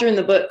chapter in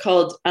the book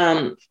called,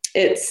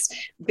 it's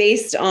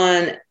based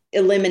on the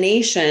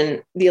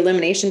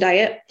elimination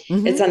diet.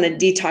 Mm-hmm. It's on the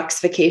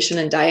detoxification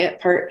and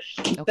diet part.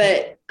 Okay.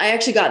 But I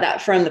actually got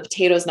that from the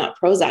Potatoes Not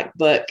Prozac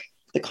book,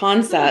 the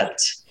concept.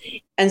 Mm-hmm.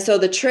 And so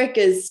the trick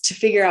is to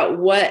figure out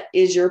what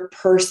is your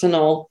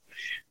personal,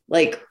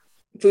 like,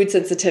 food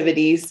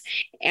sensitivities.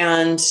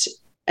 And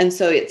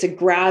so it's a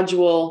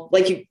gradual,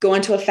 like, you go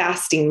into a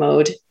fasting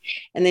mode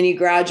and then you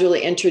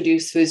gradually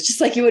introduce foods, just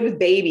like you would with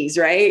babies,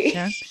 right?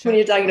 Yeah, sure. When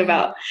you're talking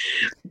about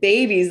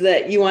babies,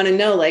 that you want to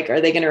know, like,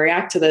 are they going to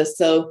react to this?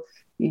 So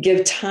you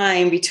give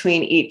time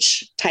between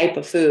each type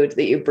of food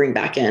that you bring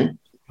back in.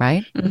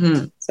 Right.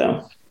 Mm-hmm.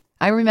 So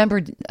I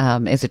remembered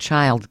as a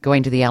child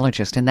going to the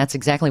allergist, and that's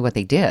exactly what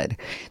they did.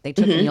 They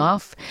took me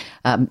off.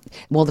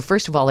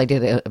 First of all, they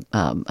did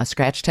a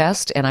scratch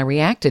test, and I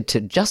reacted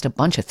to just a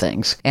bunch of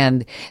things.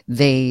 And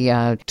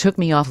they took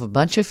me off a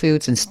bunch of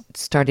foods and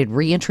started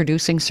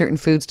reintroducing certain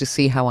foods to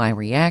see how I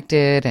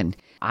reacted. And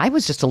I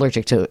was just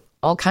allergic to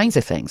all kinds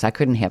of things. I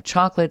couldn't have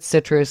chocolate,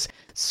 citrus,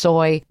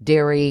 soy,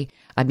 dairy.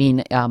 I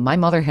mean, my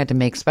mother had to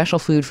make special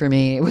food for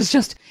me. It was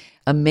just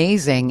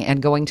amazing. And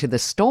going to the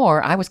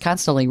store, I was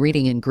constantly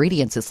reading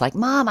ingredients. It's like,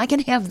 Mom, I can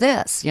have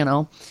this,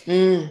 Yeah.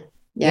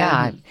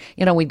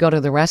 We'd go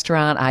to the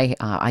restaurant.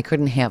 I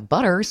couldn't have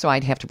butter, so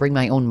I'd have to bring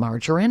my own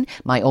margarine,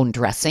 my own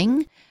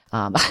dressing.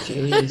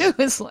 It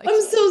was like,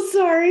 I'm so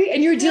sorry.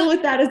 And you're dealing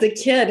with that as a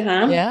kid,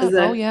 huh? Yeah.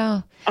 Oh,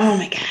 yeah. Oh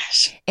my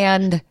gosh.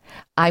 And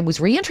I was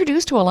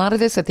reintroduced to a lot of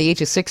this at the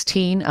age of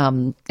 16.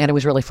 And it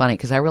was really funny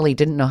because I really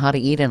didn't know how to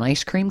eat an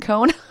ice cream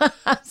cone.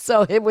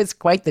 So it was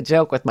quite the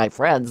joke with my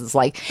friends. It's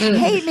like,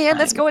 hey, man,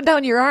 that's going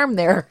down your arm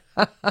there.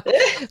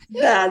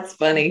 That's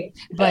funny.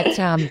 But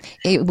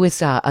it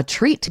was a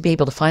treat to be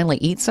able to finally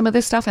eat some of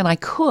this stuff. And I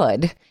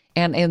could.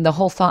 And the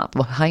whole thought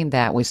behind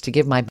that was to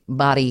give my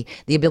body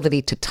the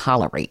ability to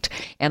tolerate.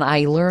 And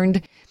I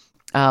learned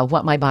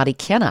what my body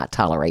cannot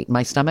tolerate.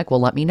 My stomach will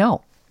let me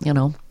know.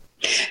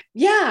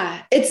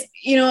 Yeah, it's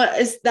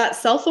that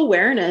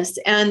self-awareness.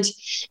 And,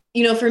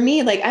 for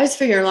me, like I was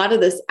figuring a lot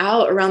of this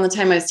out around the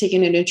time I was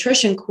taking a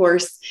nutrition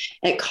course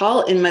at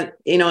in my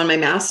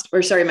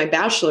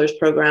bachelor's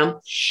program.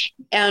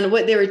 And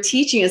what they were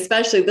teaching,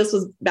 especially this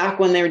was back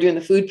when they were doing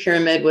the food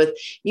pyramid with,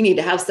 you need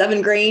to have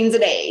 7 grains a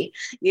day,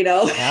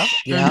 Yeah.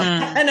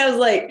 And I was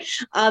like,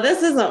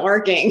 this isn't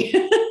working.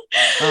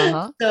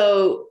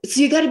 So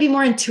you got to be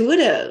more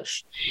intuitive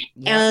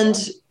and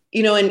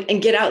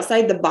get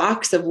outside the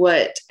box of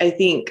what I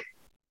think,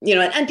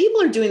 and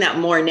people are doing that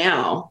more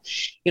now,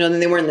 than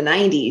they were in the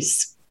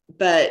 90s,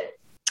 but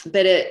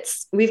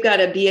we've got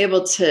to be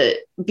able to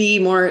be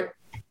more,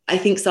 I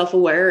think,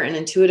 self-aware and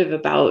intuitive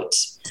about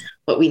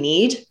what we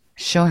need.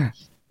 Sure.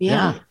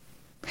 Yeah.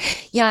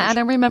 And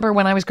I remember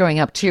when I was growing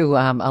up too,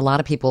 a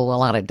lot of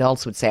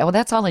adults would say, oh,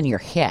 that's all in your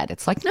head.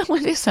 It's like, no,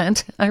 it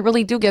isn't. I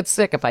really do get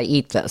sick if I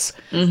eat this,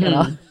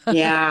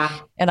 Yeah.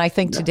 And I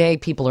think today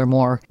people are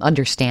more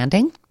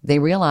understanding. They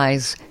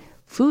realize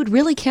food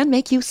really can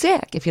make you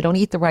sick. If you don't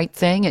eat the right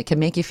thing, it can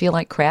make you feel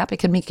like crap. It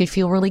can make you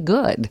feel really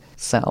good.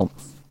 So.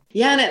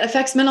 Yeah. And it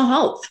affects mental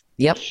health.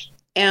 Yep.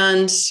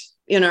 And,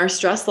 our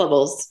stress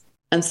levels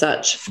and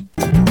such.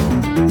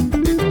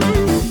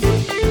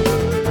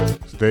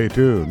 Stay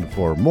tuned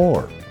for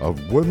more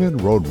of Women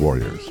Road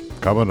Warriors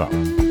coming up.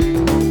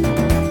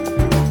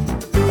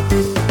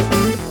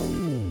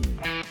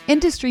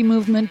 Industry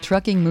movement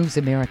Trucking Moves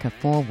America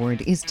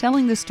Forward is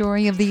telling the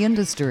story of the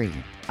industry.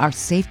 Our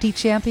safety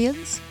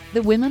champions,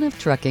 the women of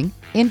trucking,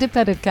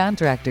 independent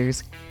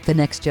contractors, the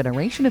next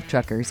generation of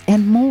truckers,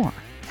 and more.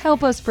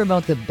 Help us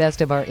promote the best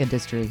of our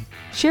industry.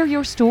 Share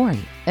your story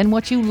and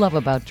what you love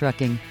about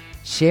trucking.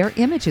 Share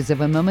images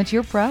of a moment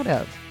you're proud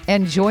of.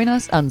 And join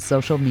us on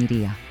social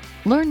media.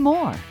 Learn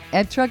more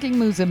at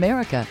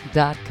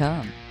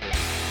truckingmovesamerica.com.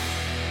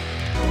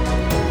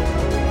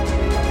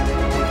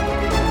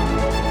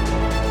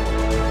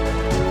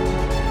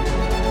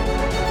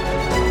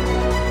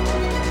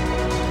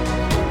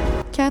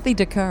 Kathy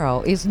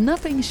Tuccaro is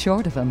nothing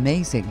short of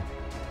amazing.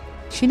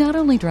 She not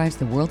only drives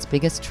the world's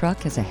biggest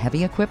truck as a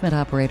heavy equipment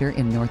operator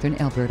in northern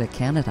Alberta,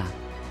 Canada.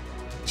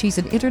 She's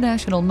an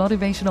international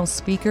motivational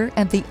speaker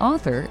and the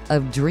author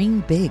of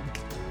Dream Big,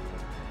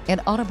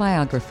 an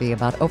autobiography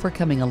about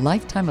overcoming a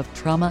lifetime of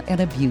trauma and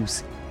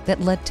abuse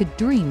that led to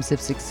dreams of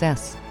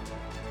success.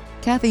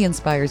 Kathy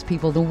inspires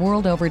people the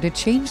world over to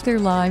change their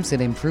lives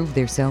and improve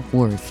their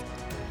self-worth.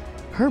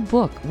 Her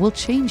book will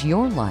change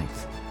your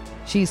life.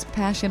 She's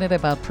passionate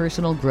about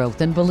personal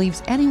growth and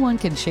believes anyone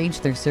can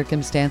change their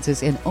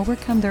circumstances and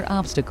overcome their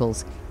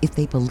obstacles if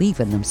they believe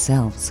in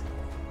themselves.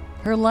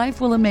 Her life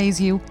will amaze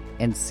you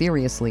and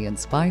seriously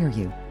inspire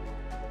you.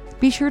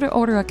 Be sure to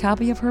order a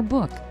copy of her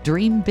book,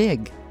 Dream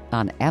Big,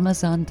 on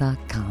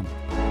Amazon.com.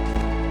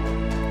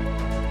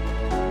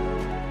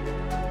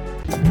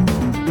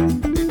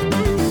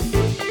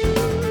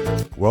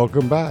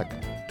 Welcome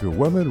back to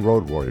Women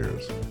Road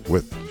Warriors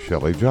with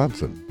Shelley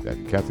Johnson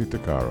and Kathy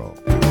Tuccaro.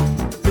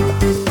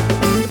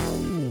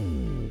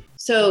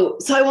 So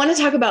I want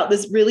to talk about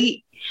this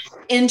really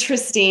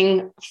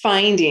interesting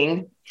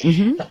finding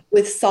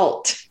with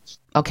salt.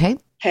 Okay.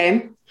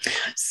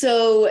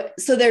 So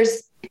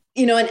there's,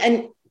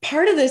 and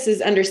part of this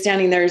is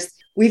understanding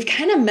we've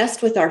kind of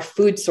messed with our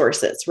food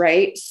sources,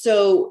 right?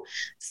 So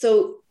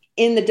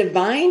in the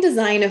divine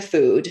design of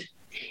food,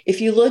 if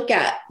you look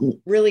at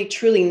really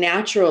truly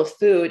natural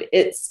food,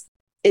 it's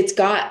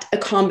got a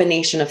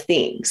combination of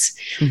things.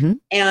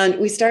 And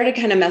we started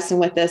kind of messing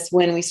with this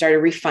when we started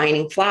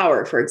refining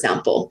flour, for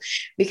example,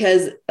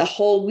 because the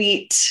whole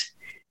wheat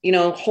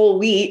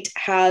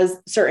has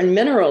certain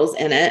minerals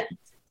in it,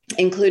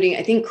 including,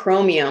 I think,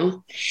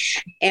 chromium.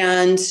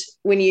 And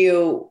when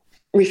you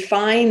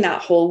refine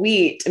that whole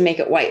wheat to make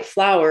it white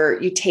flour,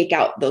 you take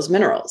out those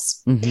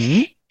minerals.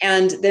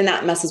 And then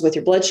that messes with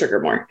your blood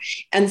sugar more.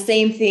 And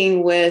same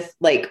thing with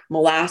like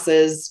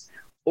molasses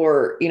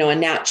or, a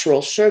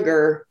natural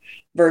sugar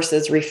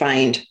versus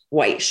refined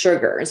white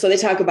sugar. And so they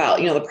talk about,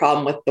 the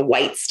problem with the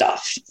white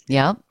stuff.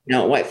 Yeah.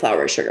 White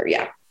flour sugar.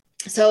 Yeah.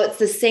 So it's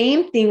the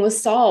same thing with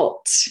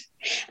salt.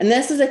 And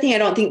this is the thing I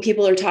don't think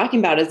people are talking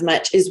about as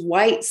much is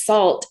white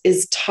salt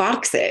is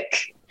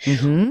toxic.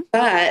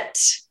 But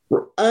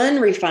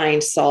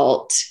unrefined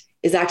salt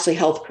is actually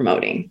health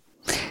promoting.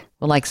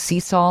 Well, like sea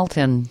salt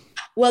and...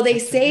 Well, they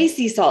say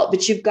sea salt,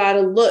 but you've got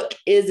to look,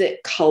 is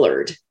it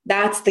colored?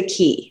 That's the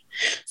key.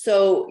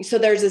 So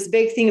there's this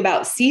big thing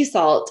about sea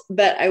salt,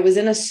 but I was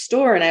in a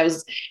store and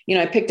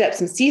I picked up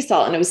some sea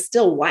salt and it was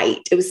still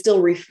white. It was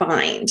still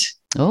refined.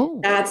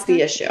 Oh, that's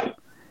the issue.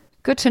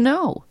 Good to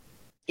know.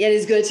 It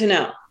is good to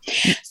know.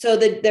 So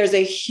there's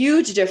a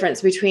huge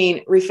difference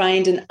between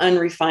refined and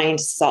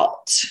unrefined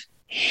salt.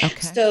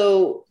 Okay.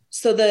 So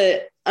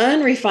the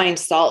unrefined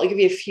salt, I'll give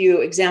you a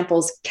few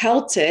examples.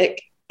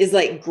 Celtic is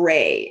like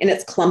gray and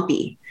it's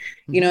clumpy.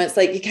 It's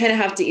like you kind of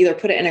have to either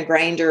put it in a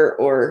grinder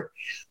or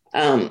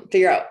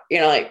figure out,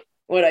 like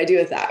what I do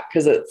with that.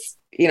 Cause it's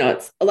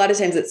a lot of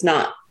times it's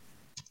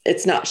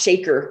not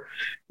shaker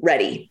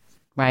ready.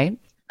 Right.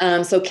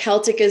 So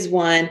Celtic is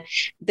one.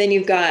 Then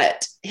you've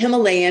got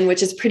Himalayan,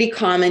 which is pretty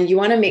common. You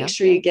want to make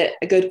sure you get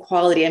a good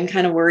quality. I'm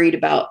kind of worried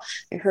about,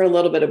 I heard a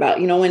little bit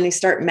about, when they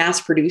start mass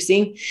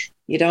producing,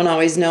 you don't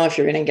always know if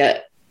you're going to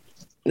get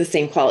the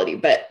same quality,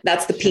 but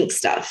that's the pink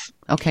stuff.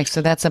 Okay.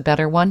 So that's a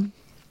better one.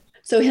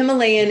 So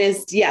Himalayan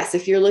is, yes,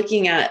 if you're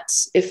looking at,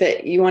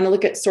 you want to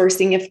look at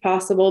sourcing if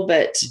possible,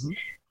 but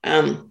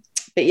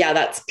yeah,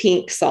 that's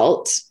pink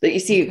salt that you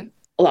see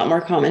a lot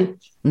more common.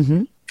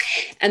 Mm-hmm.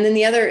 And then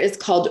the other is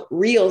called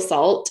real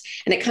salt.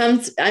 And it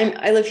comes,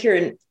 I live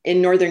here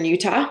in northern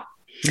Utah,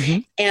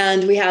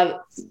 and we have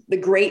the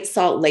Great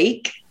Salt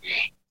Lake,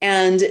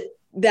 and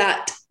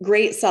that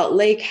Great Salt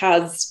Lake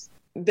has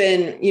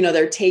been,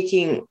 they're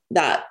taking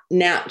that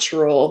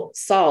natural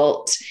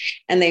salt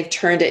and they've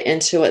turned it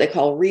into what they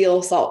call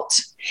real salt.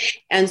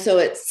 And so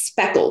it's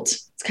speckled.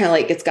 It's kind of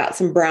like it's got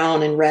some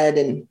brown and red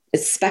and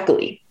it's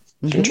speckly.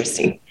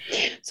 Interesting.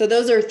 So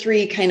those are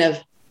three kind of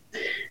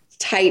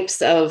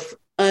types of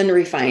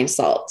unrefined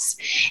salts.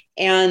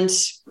 And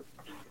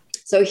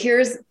so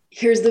here's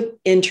the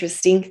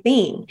interesting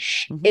thing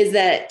is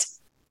that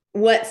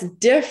what's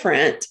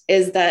different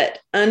is that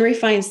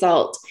unrefined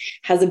salt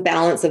has a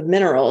balance of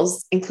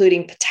minerals,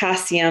 including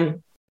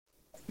potassium,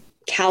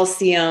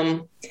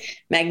 calcium,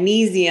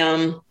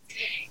 magnesium,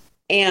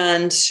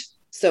 and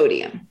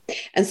sodium.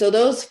 And so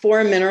those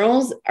four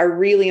minerals are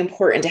really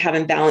important to have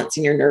in balance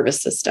in your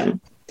nervous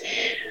system.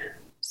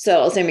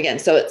 So I'll say them again.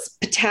 So it's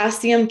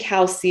potassium,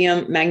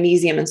 calcium,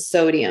 magnesium, and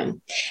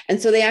sodium.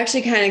 And so they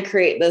actually kind of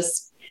create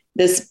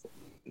this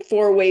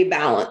four-way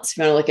balance, if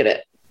you want to look at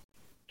it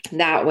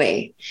that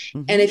way.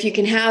 And if you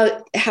can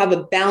have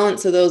a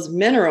balance of those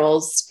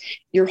minerals,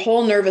 your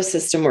whole nervous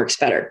system works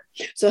better.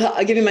 So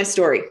I'll give you my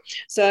story.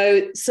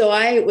 So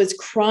I was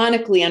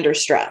chronically under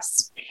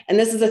stress. And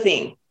this is the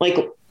thing, like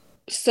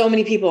so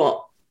many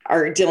people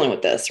are dealing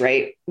with this,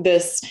 right?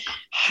 This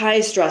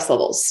high stress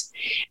levels.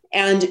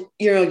 And,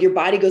 your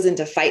body goes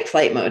into fight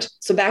flight mode.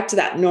 So back to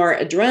that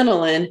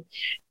noradrenaline,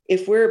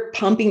 if we're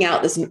pumping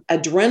out this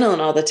adrenaline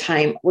all the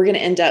time, we're going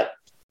to end up,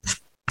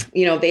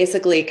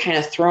 basically kind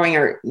of throwing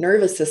our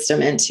nervous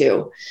system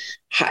into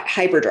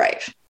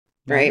hyperdrive,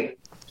 right?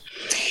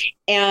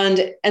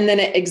 And then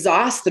it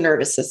exhausts the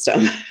nervous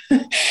system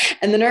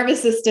and the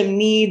nervous system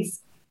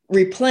needs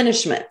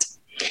replenishment.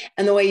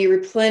 And the way you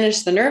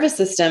replenish the nervous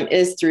system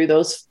is through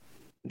those,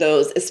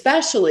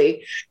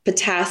 especially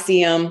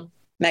potassium,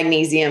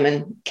 magnesium,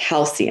 and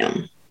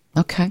calcium.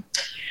 Okay.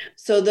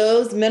 So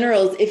those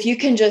minerals, if you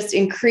can just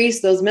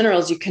increase those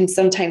minerals, you can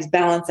sometimes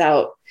balance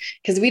out,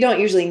 because we don't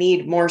usually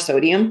need more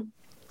sodium.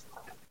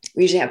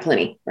 We usually have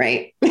plenty,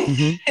 right?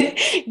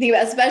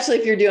 Especially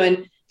if you're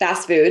doing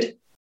fast food,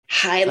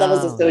 high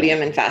levels of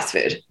sodium in fast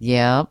food.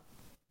 Yeah.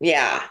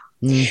 Yeah.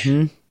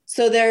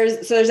 So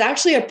there's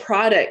actually a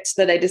product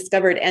that I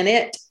discovered and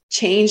it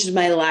changed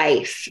my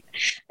life.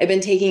 I've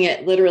been taking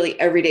it literally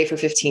every day for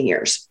 15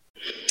 years.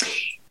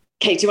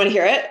 Okay. Do you want to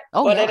hear it?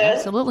 Oh, what it is?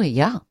 Absolutely.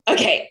 Yeah.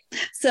 Okay.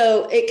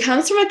 So it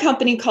comes from a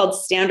company called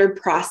Standard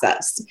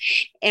Process,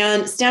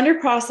 and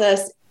Standard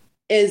Process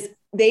is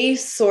they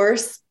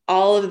source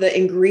all of the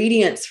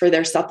ingredients for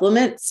their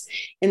supplements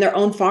in their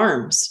own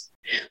farms.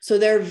 So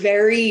they're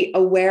very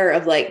aware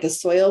of like the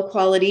soil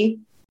quality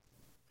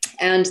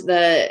and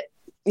the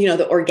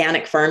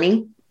organic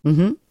farming,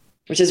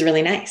 which is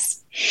really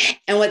nice.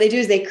 And what they do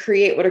is they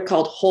create what are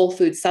called whole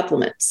food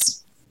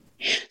supplements.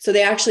 So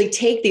they actually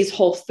take these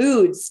whole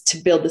foods to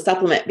build the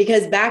supplement,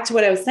 because back to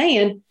what I was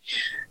saying,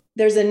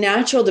 there's a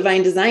natural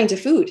divine design to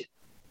food.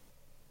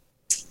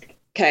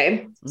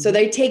 Okay. So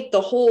they take the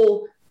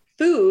whole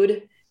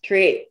food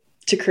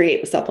to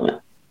create the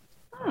supplement.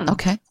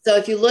 Okay. So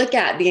if you look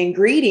at the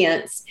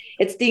ingredients,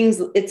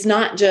 it's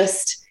not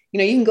just, you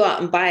can go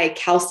out and buy a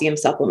calcium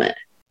supplement,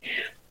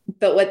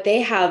 but what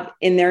they have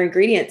in their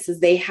ingredients is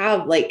they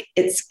have like,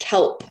 it's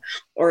kelp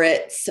or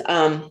it's,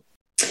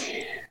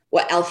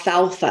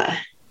 alfalfa.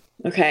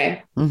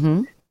 Okay.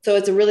 So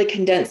it's a really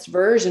condensed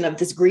version of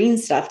this green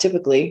stuff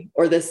typically,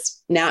 or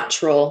this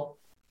natural,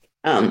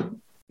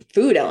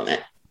 food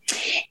element.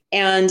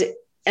 And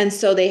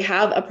so they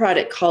have a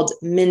product called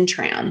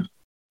Mintran.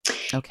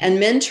 Okay. And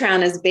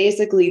Mintran is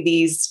basically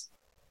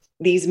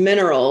these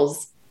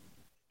minerals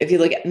if you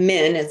look at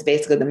min as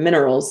basically the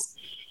minerals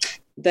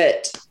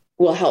that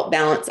will help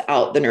balance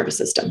out the nervous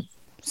system.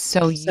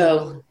 So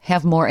you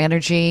have more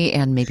energy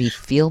and maybe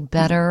feel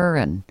better.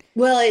 And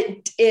well,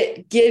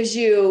 it gives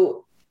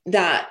you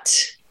that.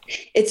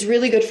 It's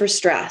really good for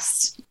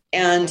stress.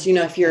 And, you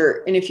know, if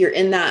you're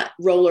in that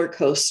roller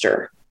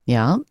coaster,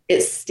 yeah, it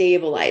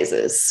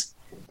stabilizes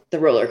the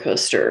roller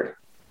coaster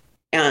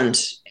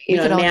and, you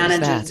know,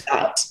 manages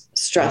that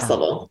stress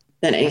level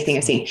than anything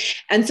I've seen.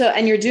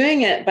 And you're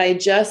doing it by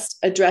just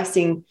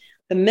addressing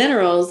the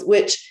minerals,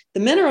 which the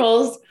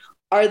minerals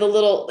are the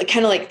little,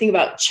 kind of like, think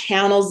about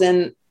channels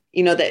and,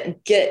 you know,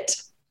 that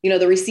get, you know,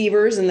 the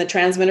receivers and the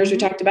transmitters we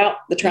talked about,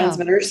 the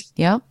transmitters.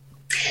 Yeah.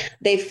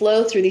 They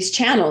flow through these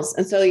channels.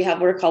 And so you have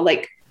what are called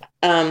like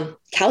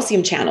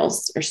calcium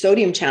channels or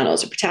sodium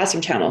channels or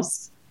potassium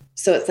channels.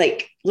 So it's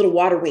like little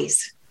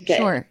waterways.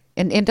 Sure.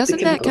 And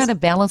doesn't that kind of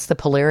balance the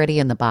polarity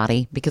in the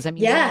body? Because I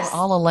mean, yes, they're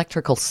all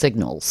electrical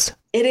signals.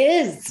 It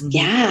is. Mm-hmm.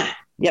 Yeah.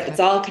 Yep. It's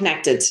all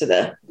connected to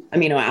the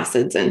amino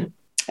acids and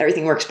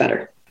everything works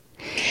better.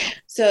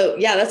 So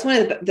yeah, that's one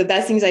of the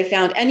best things I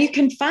found. And you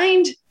can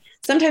find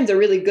sometimes a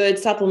really good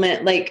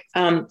supplement like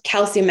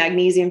calcium,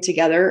 magnesium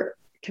together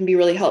can be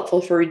really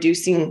helpful for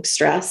reducing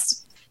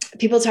stress.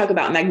 People talk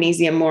about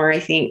magnesium more, I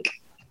think,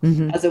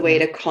 as a way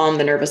to calm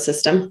the nervous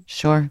system.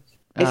 Sure.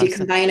 If you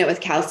combine it with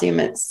calcium,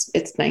 it's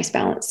nice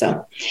balance.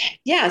 So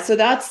yeah, so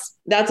that's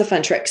a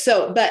fun trick.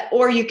 So,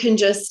 or you can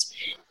just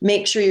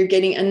make sure you're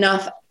getting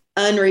enough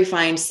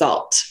unrefined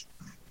salt.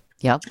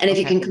 Yep. And if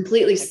you can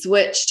completely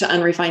switch to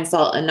unrefined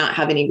salt and not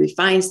have any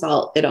refined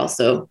salt, it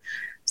also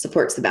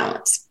supports the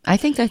balance. I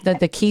think that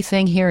the key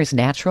thing here is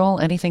natural.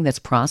 Anything that's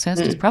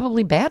processed is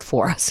probably bad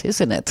for us,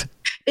 isn't it?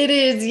 It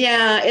is.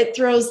 Yeah. It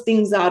throws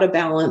things out of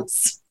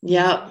balance.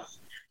 Yep.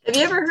 Have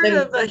you ever heard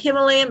of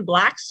Himalayan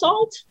black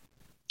salt?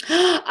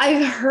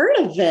 I've heard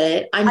of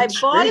it. I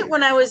bought it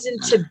when I was in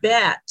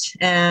Tibet,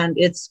 and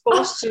it's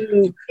supposed to.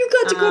 You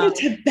got to go to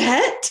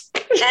Tibet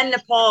and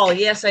Nepal.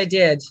 Yes, I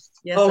did.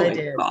 Yes, I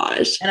did.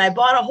 Gosh. And I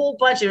bought a whole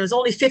bunch. It was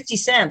only 50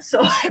 cents,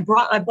 so I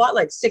bought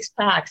like 6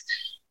 packs,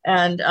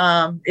 and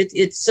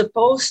it's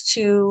supposed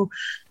to.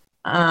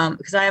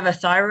 Because I have a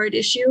thyroid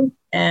issue,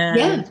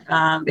 and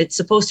it's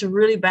supposed to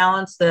really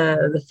balance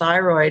the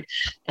thyroid.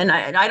 And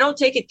I don't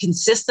take it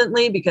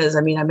consistently because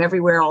I mean I'm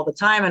everywhere all the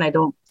time, and I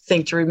don't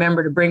think to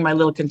remember to bring my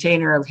little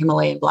container of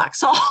Himalayan black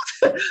salt.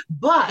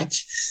 But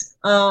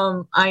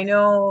I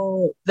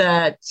know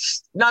that,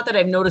 not that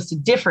I've noticed a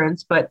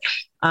difference, but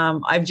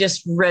I've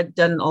just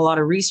done a lot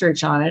of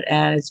research on it,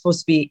 and it's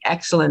supposed to be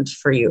excellent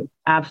for you.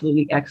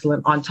 Absolutely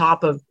excellent. On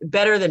top of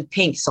better than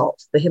pink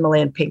salt, the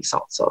Himalayan pink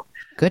salt. So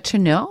good to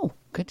know.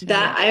 Good to know.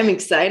 I am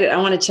excited. I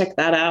want to check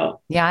that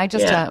out. Yeah, I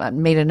just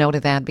made a note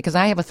of that because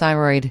I have a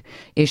thyroid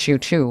issue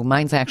too.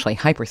 Mine's actually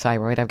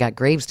hyperthyroid. I've got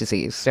Graves'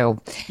 disease. So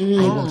I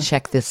will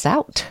check this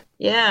out.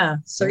 Yeah.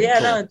 So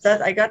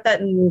I got that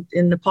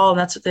in Nepal, and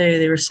that's what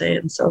they were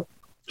saying. So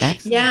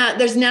yeah,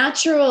 there's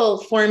natural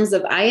forms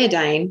of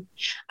iodine.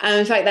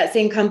 In fact, that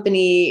same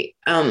company,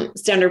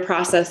 Standard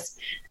Process,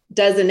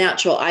 does a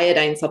natural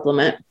iodine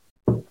supplement.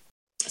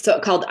 So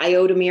it's called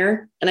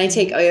Iodomir, and I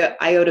take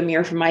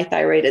Iodomir for my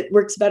thyroid. It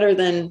works better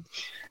than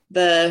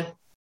the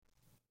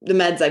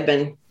meds I've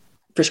been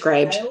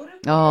prescribed.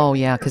 Oh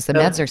yeah, because the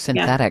meds are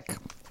synthetic.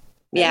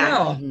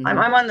 Yeah,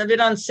 I've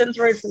been on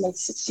Synthroid for like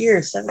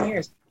 7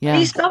 years. Yeah, how do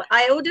you spell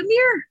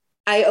Iodomir?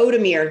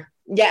 Iodomir.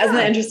 Yeah, isn't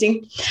that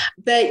interesting?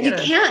 But you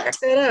can't. Check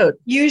that out.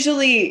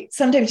 Usually,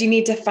 sometimes you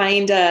need to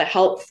find a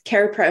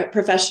healthcare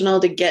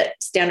professional to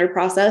get Standard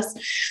Process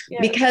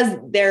because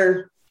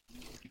they're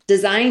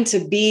designed to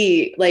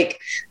be like,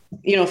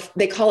 you know,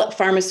 they call it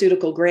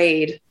pharmaceutical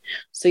grade.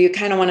 So you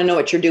kind of want to know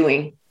what you're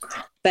doing,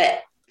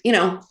 but you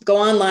know, go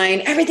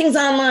online, everything's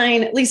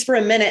online, at least for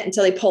a minute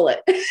until they pull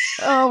it.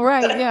 Oh,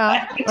 right.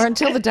 Yeah. Or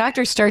until the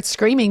doctor starts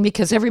screaming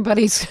because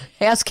everybody's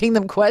asking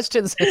them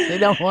questions that they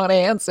don't want to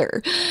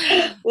answer.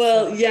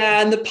 Well,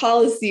 yeah. And the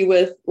policy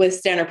with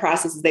Standard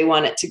Process is they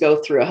want it to go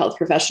through a health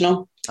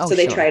professional. So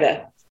they try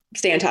to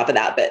stay on top of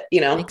that, but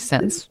you know, makes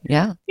sense.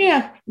 Yeah.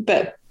 Yeah.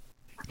 But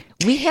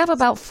we have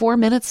about 4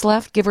 minutes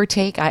left, give or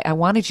take. I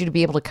wanted you to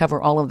be able to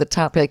cover all of the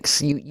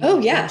topics you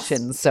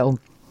mentioned. So,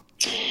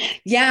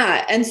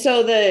 yeah. And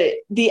so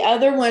the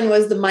other one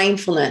was the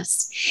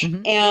mindfulness.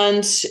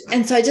 And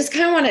so I just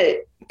kind of want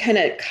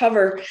to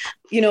cover,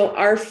 you know,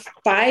 our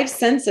 5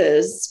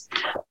 senses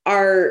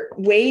are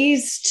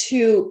ways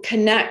to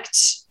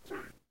connect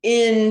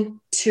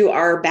into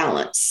our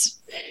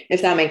balance,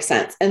 if that makes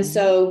sense. And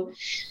so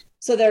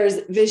there's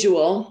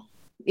visual,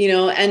 you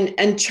know,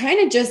 and trying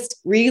to just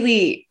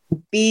really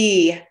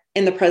be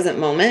in the present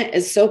moment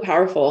is so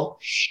powerful.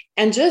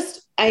 And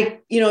just, I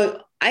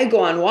go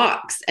on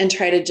walks and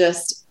try to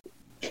just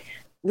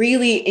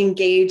really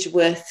engage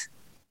with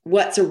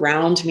what's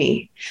around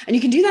me. And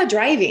you can do that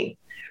driving,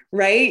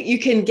 right? You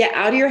can get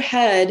out of your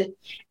head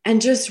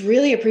and just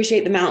really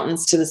appreciate the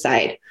mountains to the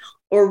side,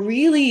 or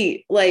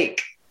really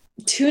like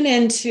tune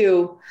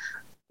into,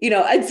 you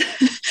know,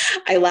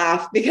 I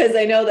laugh because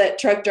I know that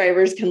truck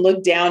drivers can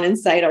look down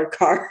inside our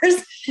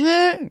cars.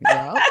 Yeah.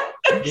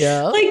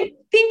 Yeah. Like,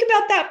 think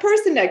about that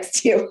person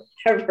next to you,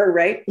 ever,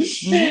 right?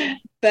 Mm-hmm.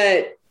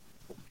 But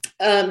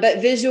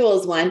visual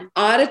is one,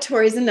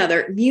 auditory is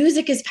another.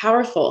 Music is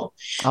powerful.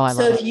 Oh, I love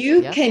it. So if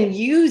you can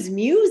use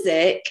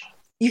music,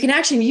 you can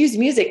actually use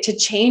music to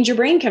change your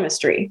brain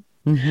chemistry.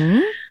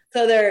 Mm-hmm.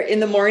 So in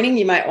the morning,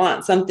 you might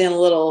want something a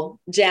little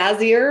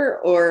jazzier,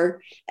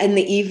 or in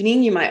the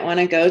evening, you might want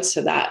to go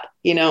to that,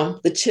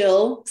 the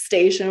chill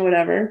station or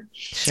whatever.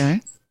 Sure.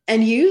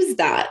 And use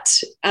that.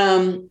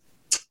 And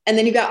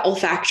then you've got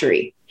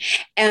olfactory.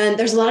 And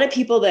there's a lot of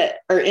people that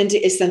are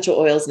into essential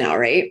oils now,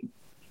 right?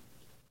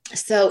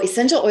 So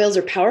essential oils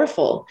are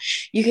powerful.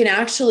 You can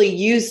actually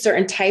use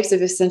certain types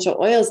of essential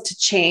oils to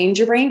change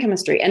your brain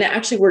chemistry. And it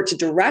actually works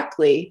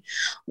directly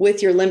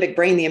with your limbic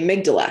brain, the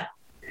amygdala,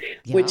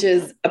 which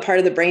is a part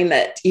of the brain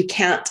that you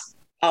can't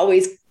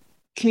always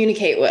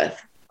communicate with,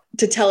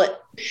 to tell it.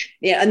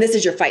 Yeah. And this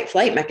is your fight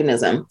flight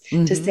mechanism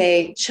to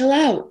say, chill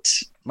out.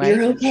 Right.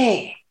 You're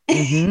okay.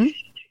 Mm-hmm.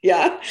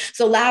 Yeah.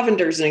 So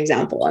lavender is an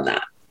example on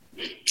that.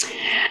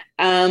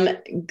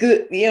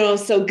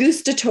 So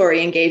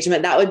gustatory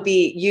engagement, that would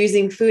be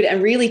using food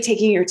and really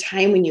taking your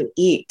time when you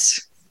eat.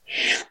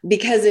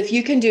 Because if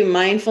you can do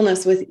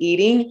mindfulness with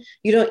eating,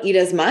 you don't eat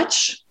as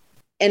much,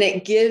 and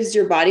it gives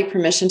your body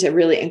permission to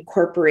really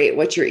incorporate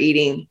what you're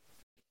eating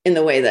in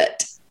the way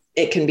that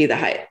it can be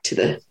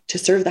to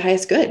serve the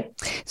highest good.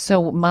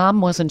 So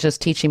Mom wasn't just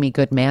teaching me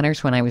good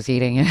manners when I was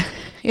eating.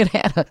 It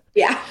had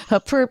a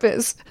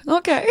purpose.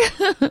 Okay.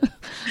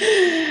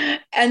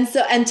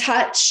 And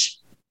touch,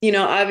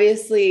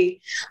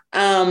 obviously,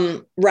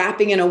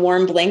 wrapping in a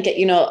warm blanket,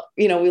 we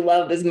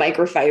love those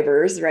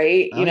microfibers,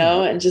 right?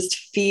 And just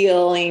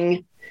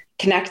feeling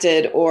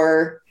connected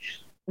or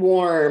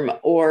warm,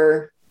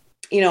 or,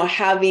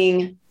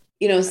 having,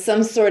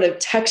 some sort of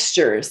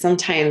texture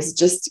sometimes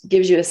just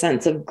gives you a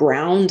sense of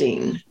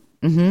grounding.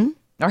 Mm-hmm.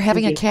 Or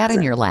having a cat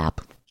in your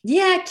lap.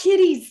 Yeah,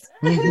 kitties.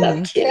 Mm-hmm. I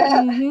love kitties.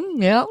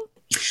 Mm-hmm. Yeah.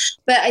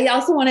 But I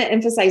also want to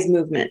emphasize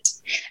movement,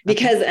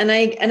 because, and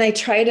I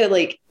try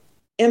to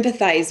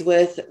empathize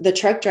with the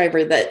truck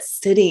driver that's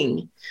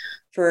sitting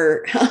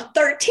for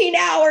 13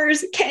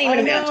 hours. Can't even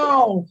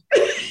imagine.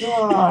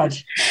 God.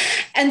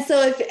 And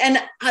so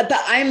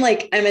but I'm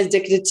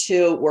addicted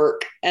to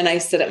work, and I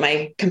sit at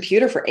my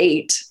computer for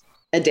 8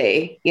 a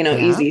day,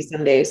 easy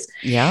some days.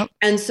 Yeah.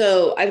 And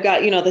so I've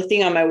got, the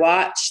thing on my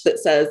watch that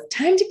says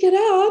time to get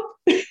up.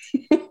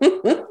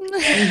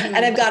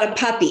 And I've got a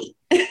puppy,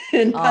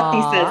 and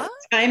puppy says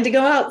time to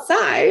go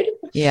outside.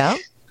 Yeah.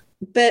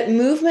 But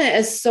movement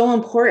is so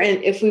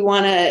important if we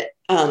want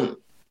to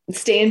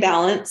stay in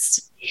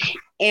balance.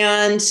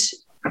 And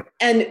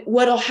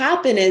what'll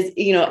happen is,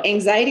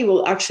 anxiety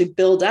will actually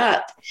build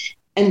up,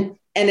 and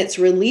it's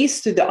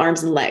released through the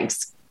arms and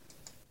legs.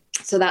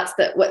 So that's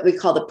what we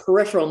call the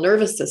peripheral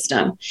nervous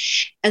system.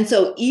 And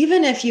so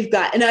even if you've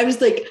got, and I was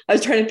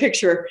trying to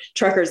picture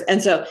truckers.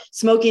 And so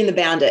Smokey and the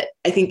Bandit,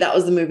 I think that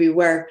was the movie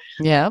where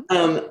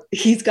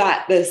he's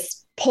got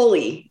this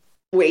pulley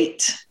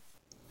weight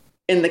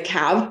in the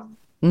cab.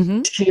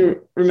 Mm-hmm. Can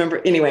you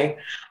remember? Anyway,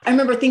 I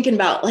remember thinking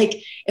about,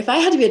 if I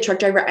had to be a truck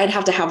driver, I'd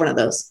have to have one of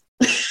those.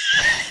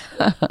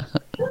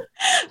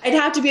 I'd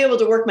have to be able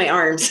to work my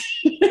arms.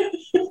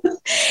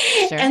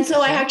 Sure, and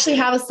so I actually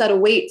have a set of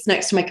weights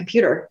next to my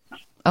computer.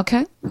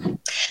 Okay.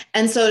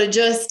 And so to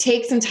just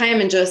take some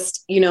time and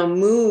just,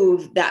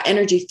 move that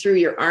energy through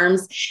your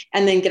arms,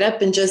 and then get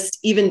up and just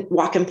even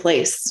walk in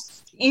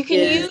place. You can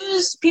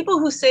use people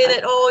who say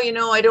that,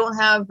 I don't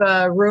have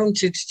room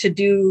to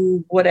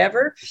do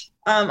whatever.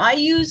 I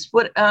use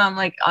on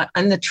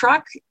the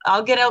truck,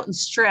 I'll get out and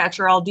stretch,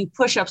 or I'll do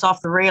push-ups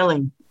off the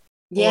railing.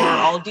 Yeah.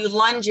 Or I'll do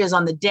lunges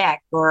on the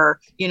deck, or,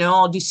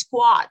 I'll do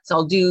squats.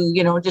 I'll do,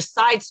 just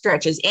side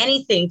stretches,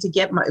 anything to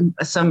get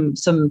some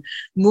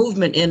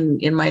movement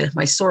in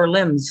my sore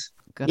limbs.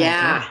 Good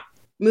idea.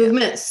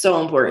 Movement is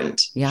so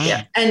important.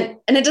 Yeah. And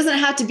it doesn't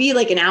have to be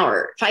an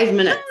hour, 5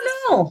 minutes.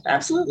 No,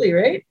 absolutely.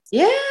 Right.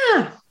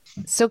 Yeah.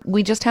 So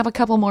we just have a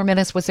couple more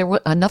minutes. Was there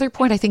another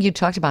point? I think you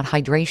talked about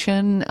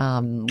hydration.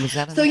 Was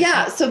that?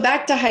 So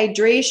back to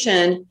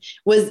hydration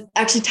was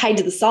actually tied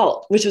to the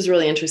salt, which was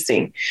really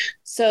interesting.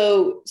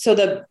 So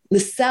the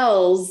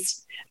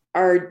cells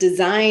are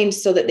designed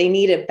so that they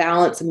need a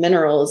balance of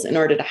minerals in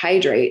order to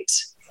hydrate.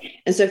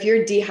 And so if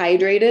you're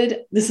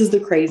dehydrated, this is the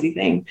crazy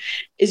thing,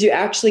 is you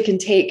actually can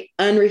take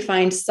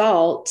unrefined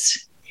salt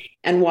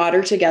and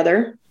water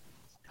together.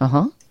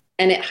 Uh-huh.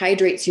 And it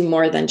hydrates you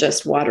more than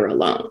just water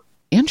alone.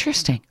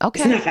 Interesting.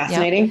 Okay. Isn't that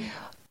fascinating?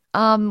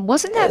 Yeah.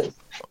 Wasn't that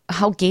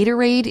how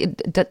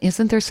Gatorade,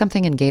 isn't there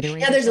something in Gatorade?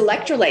 Yeah, there's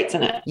electrolytes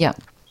in it. Yeah.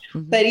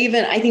 Mm-hmm. But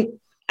even I think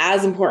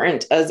as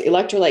important as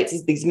electrolytes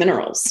is these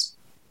minerals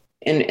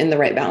in the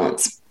right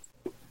balance.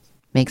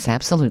 Makes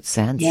absolute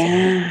sense.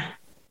 Yeah.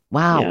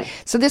 Wow. Yeah.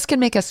 So this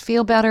can make us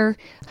feel better.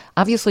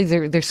 Obviously,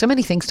 there's so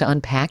many things to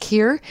unpack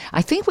here.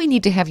 I think we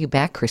need to have you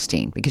back,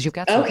 Christine, because you've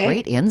got some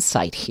great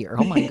insight here.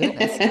 Oh, my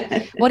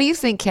goodness. What do you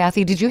think,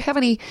 Kathy? Did you have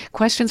any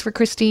questions for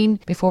Christine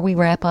before we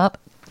wrap up?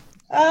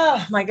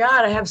 Oh my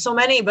God, I have so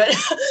many, but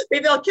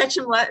maybe I'll catch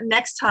them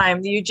next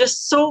time. You're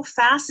just so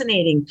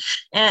fascinating.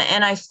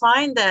 And I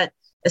find that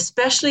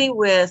especially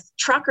with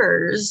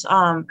truckers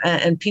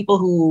and people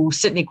who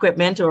sit in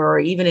equipment or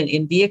even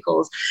in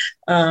vehicles,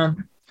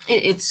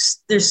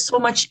 there's so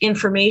much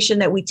information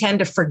that we tend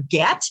to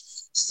forget.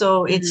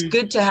 So it's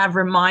good to have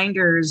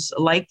reminders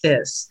like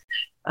this.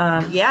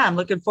 I'm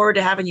looking forward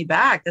to having you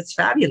back. That's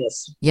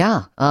fabulous.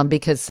 Yeah,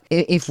 because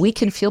if we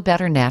can feel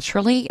better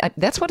naturally,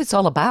 that's what it's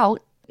all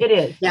about. It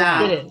is.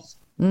 Yeah. It is.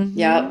 Mm-hmm.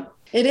 Yeah,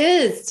 it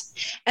is.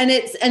 And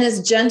it's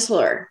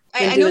gentler.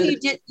 I know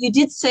you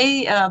did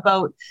say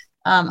about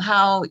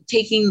how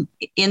taking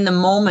in the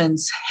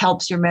moments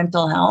helps your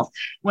mental health.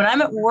 When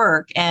I'm at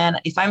work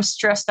and if I'm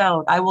stressed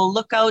out, I will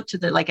look out to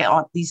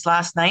these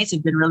last nights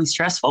have been really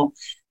stressful.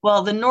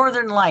 Well, the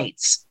Northern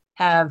Lights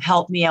have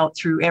helped me out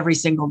through every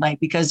single night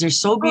because they're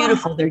so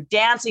beautiful. They're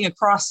dancing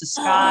across the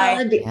sky,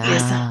 and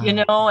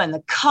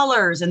the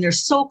colors, and they're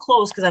so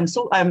close because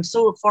I'm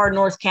so far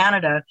North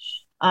Canada.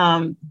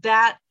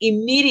 That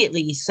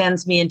immediately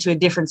sends me into a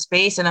different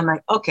space, and I'm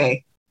like,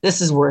 okay,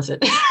 this is worth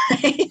it.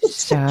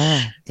 Sure.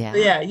 Yeah.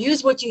 Yeah.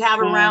 Use what you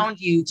have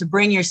around you to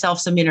bring yourself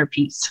some inner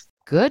peace.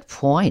 Good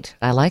point.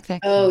 I like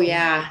that. Oh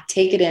yeah.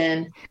 Take it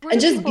in and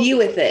just be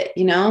with it,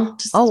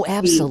 Just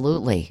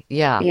absolutely.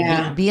 Yeah.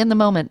 Yeah. Be in the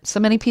moment. So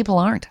many people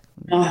aren't.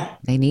 Oh.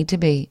 They need to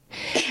be.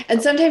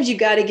 And sometimes you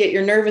got to get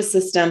your nervous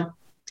system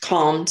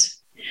calmed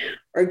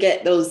or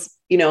get those,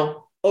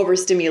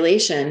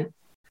 overstimulation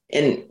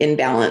in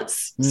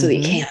balance so that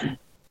you can.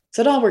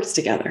 So it all works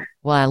together.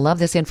 Well, I love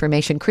this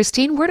information.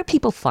 Christine, where do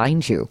people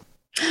find you?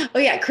 Oh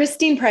yeah.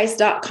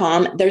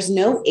 ChristinePrice.com. There's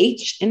no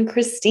H in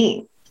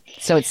Christine.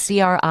 So it's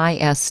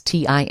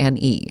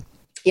CRISTINE.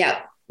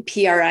 Yeah.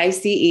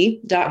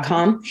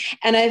 PRICE.com.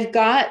 And I've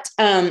got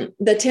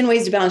the 10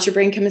 Ways to Balance Your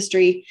Brain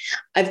Chemistry.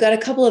 I've got a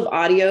couple of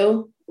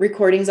audio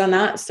recordings on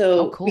that.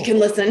 So cool. We can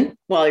listen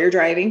while you're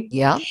driving.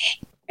 Yeah.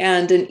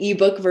 And an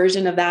ebook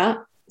version of that.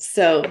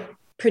 So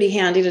pretty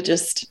handy to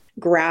just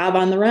grab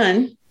on the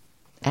run.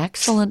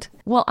 Excellent.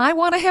 Well, I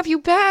want to have you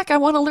back. I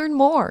want to learn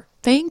more.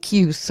 Thank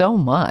you so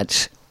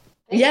much.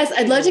 Yes,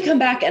 I'd love to come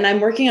back. And I'm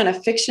working on a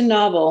fiction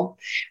novel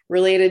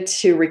related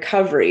to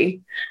recovery.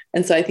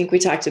 And so I think we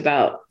talked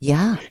about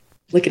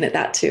looking at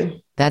that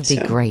too. That'd be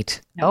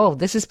great. Yeah. Oh,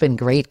 this has been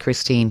great,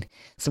 Christine.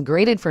 Some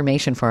great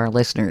information for our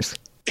listeners.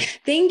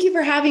 Thank you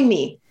for having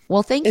me.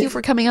 Well, thank you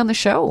for coming on the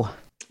show.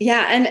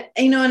 Yeah. And,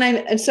 and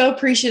I'm so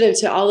appreciative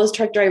to all those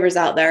truck drivers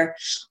out there.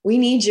 We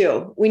need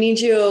you. We need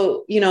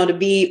you, to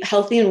be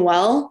healthy and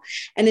well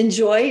and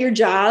enjoy your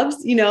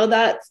jobs.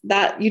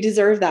 That you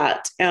deserve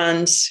that.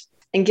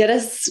 And get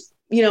us,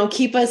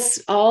 keep us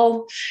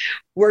all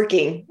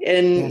working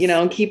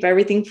and, keep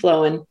everything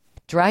flowing.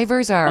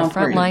 Drivers are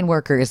frontline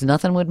workers.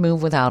 Nothing would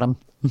move without them.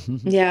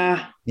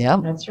 Yeah.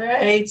 Yeah. That's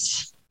right.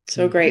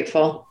 So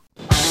grateful.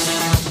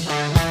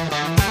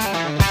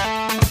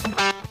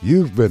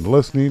 You've been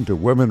listening to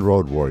Women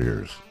Road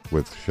Warriors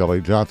with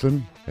Shelley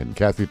Johnson and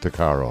Kathy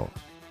Tuccaro.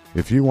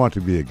 If you want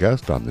to be a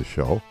guest on the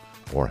show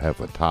or have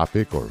a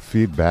topic or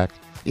feedback,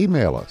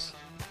 email us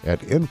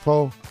at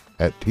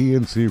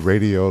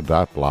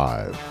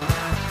info@tncradio.live.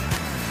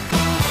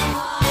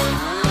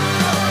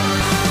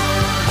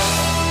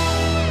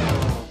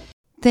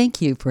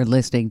 Thank you for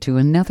listening to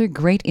another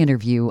great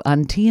interview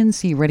on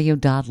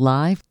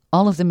tncradio.live.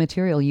 All of the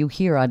material you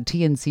hear on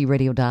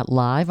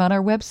tncradio.live on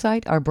our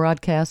website, our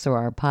broadcasts, or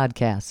our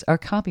podcasts are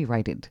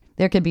copyrighted.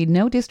 There can be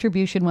no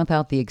distribution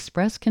without the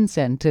express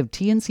consent of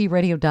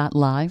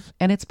tncradio.live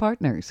and its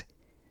partners.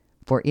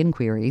 For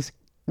inquiries,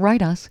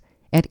 write us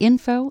at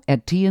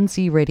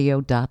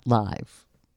info@tncradio.live.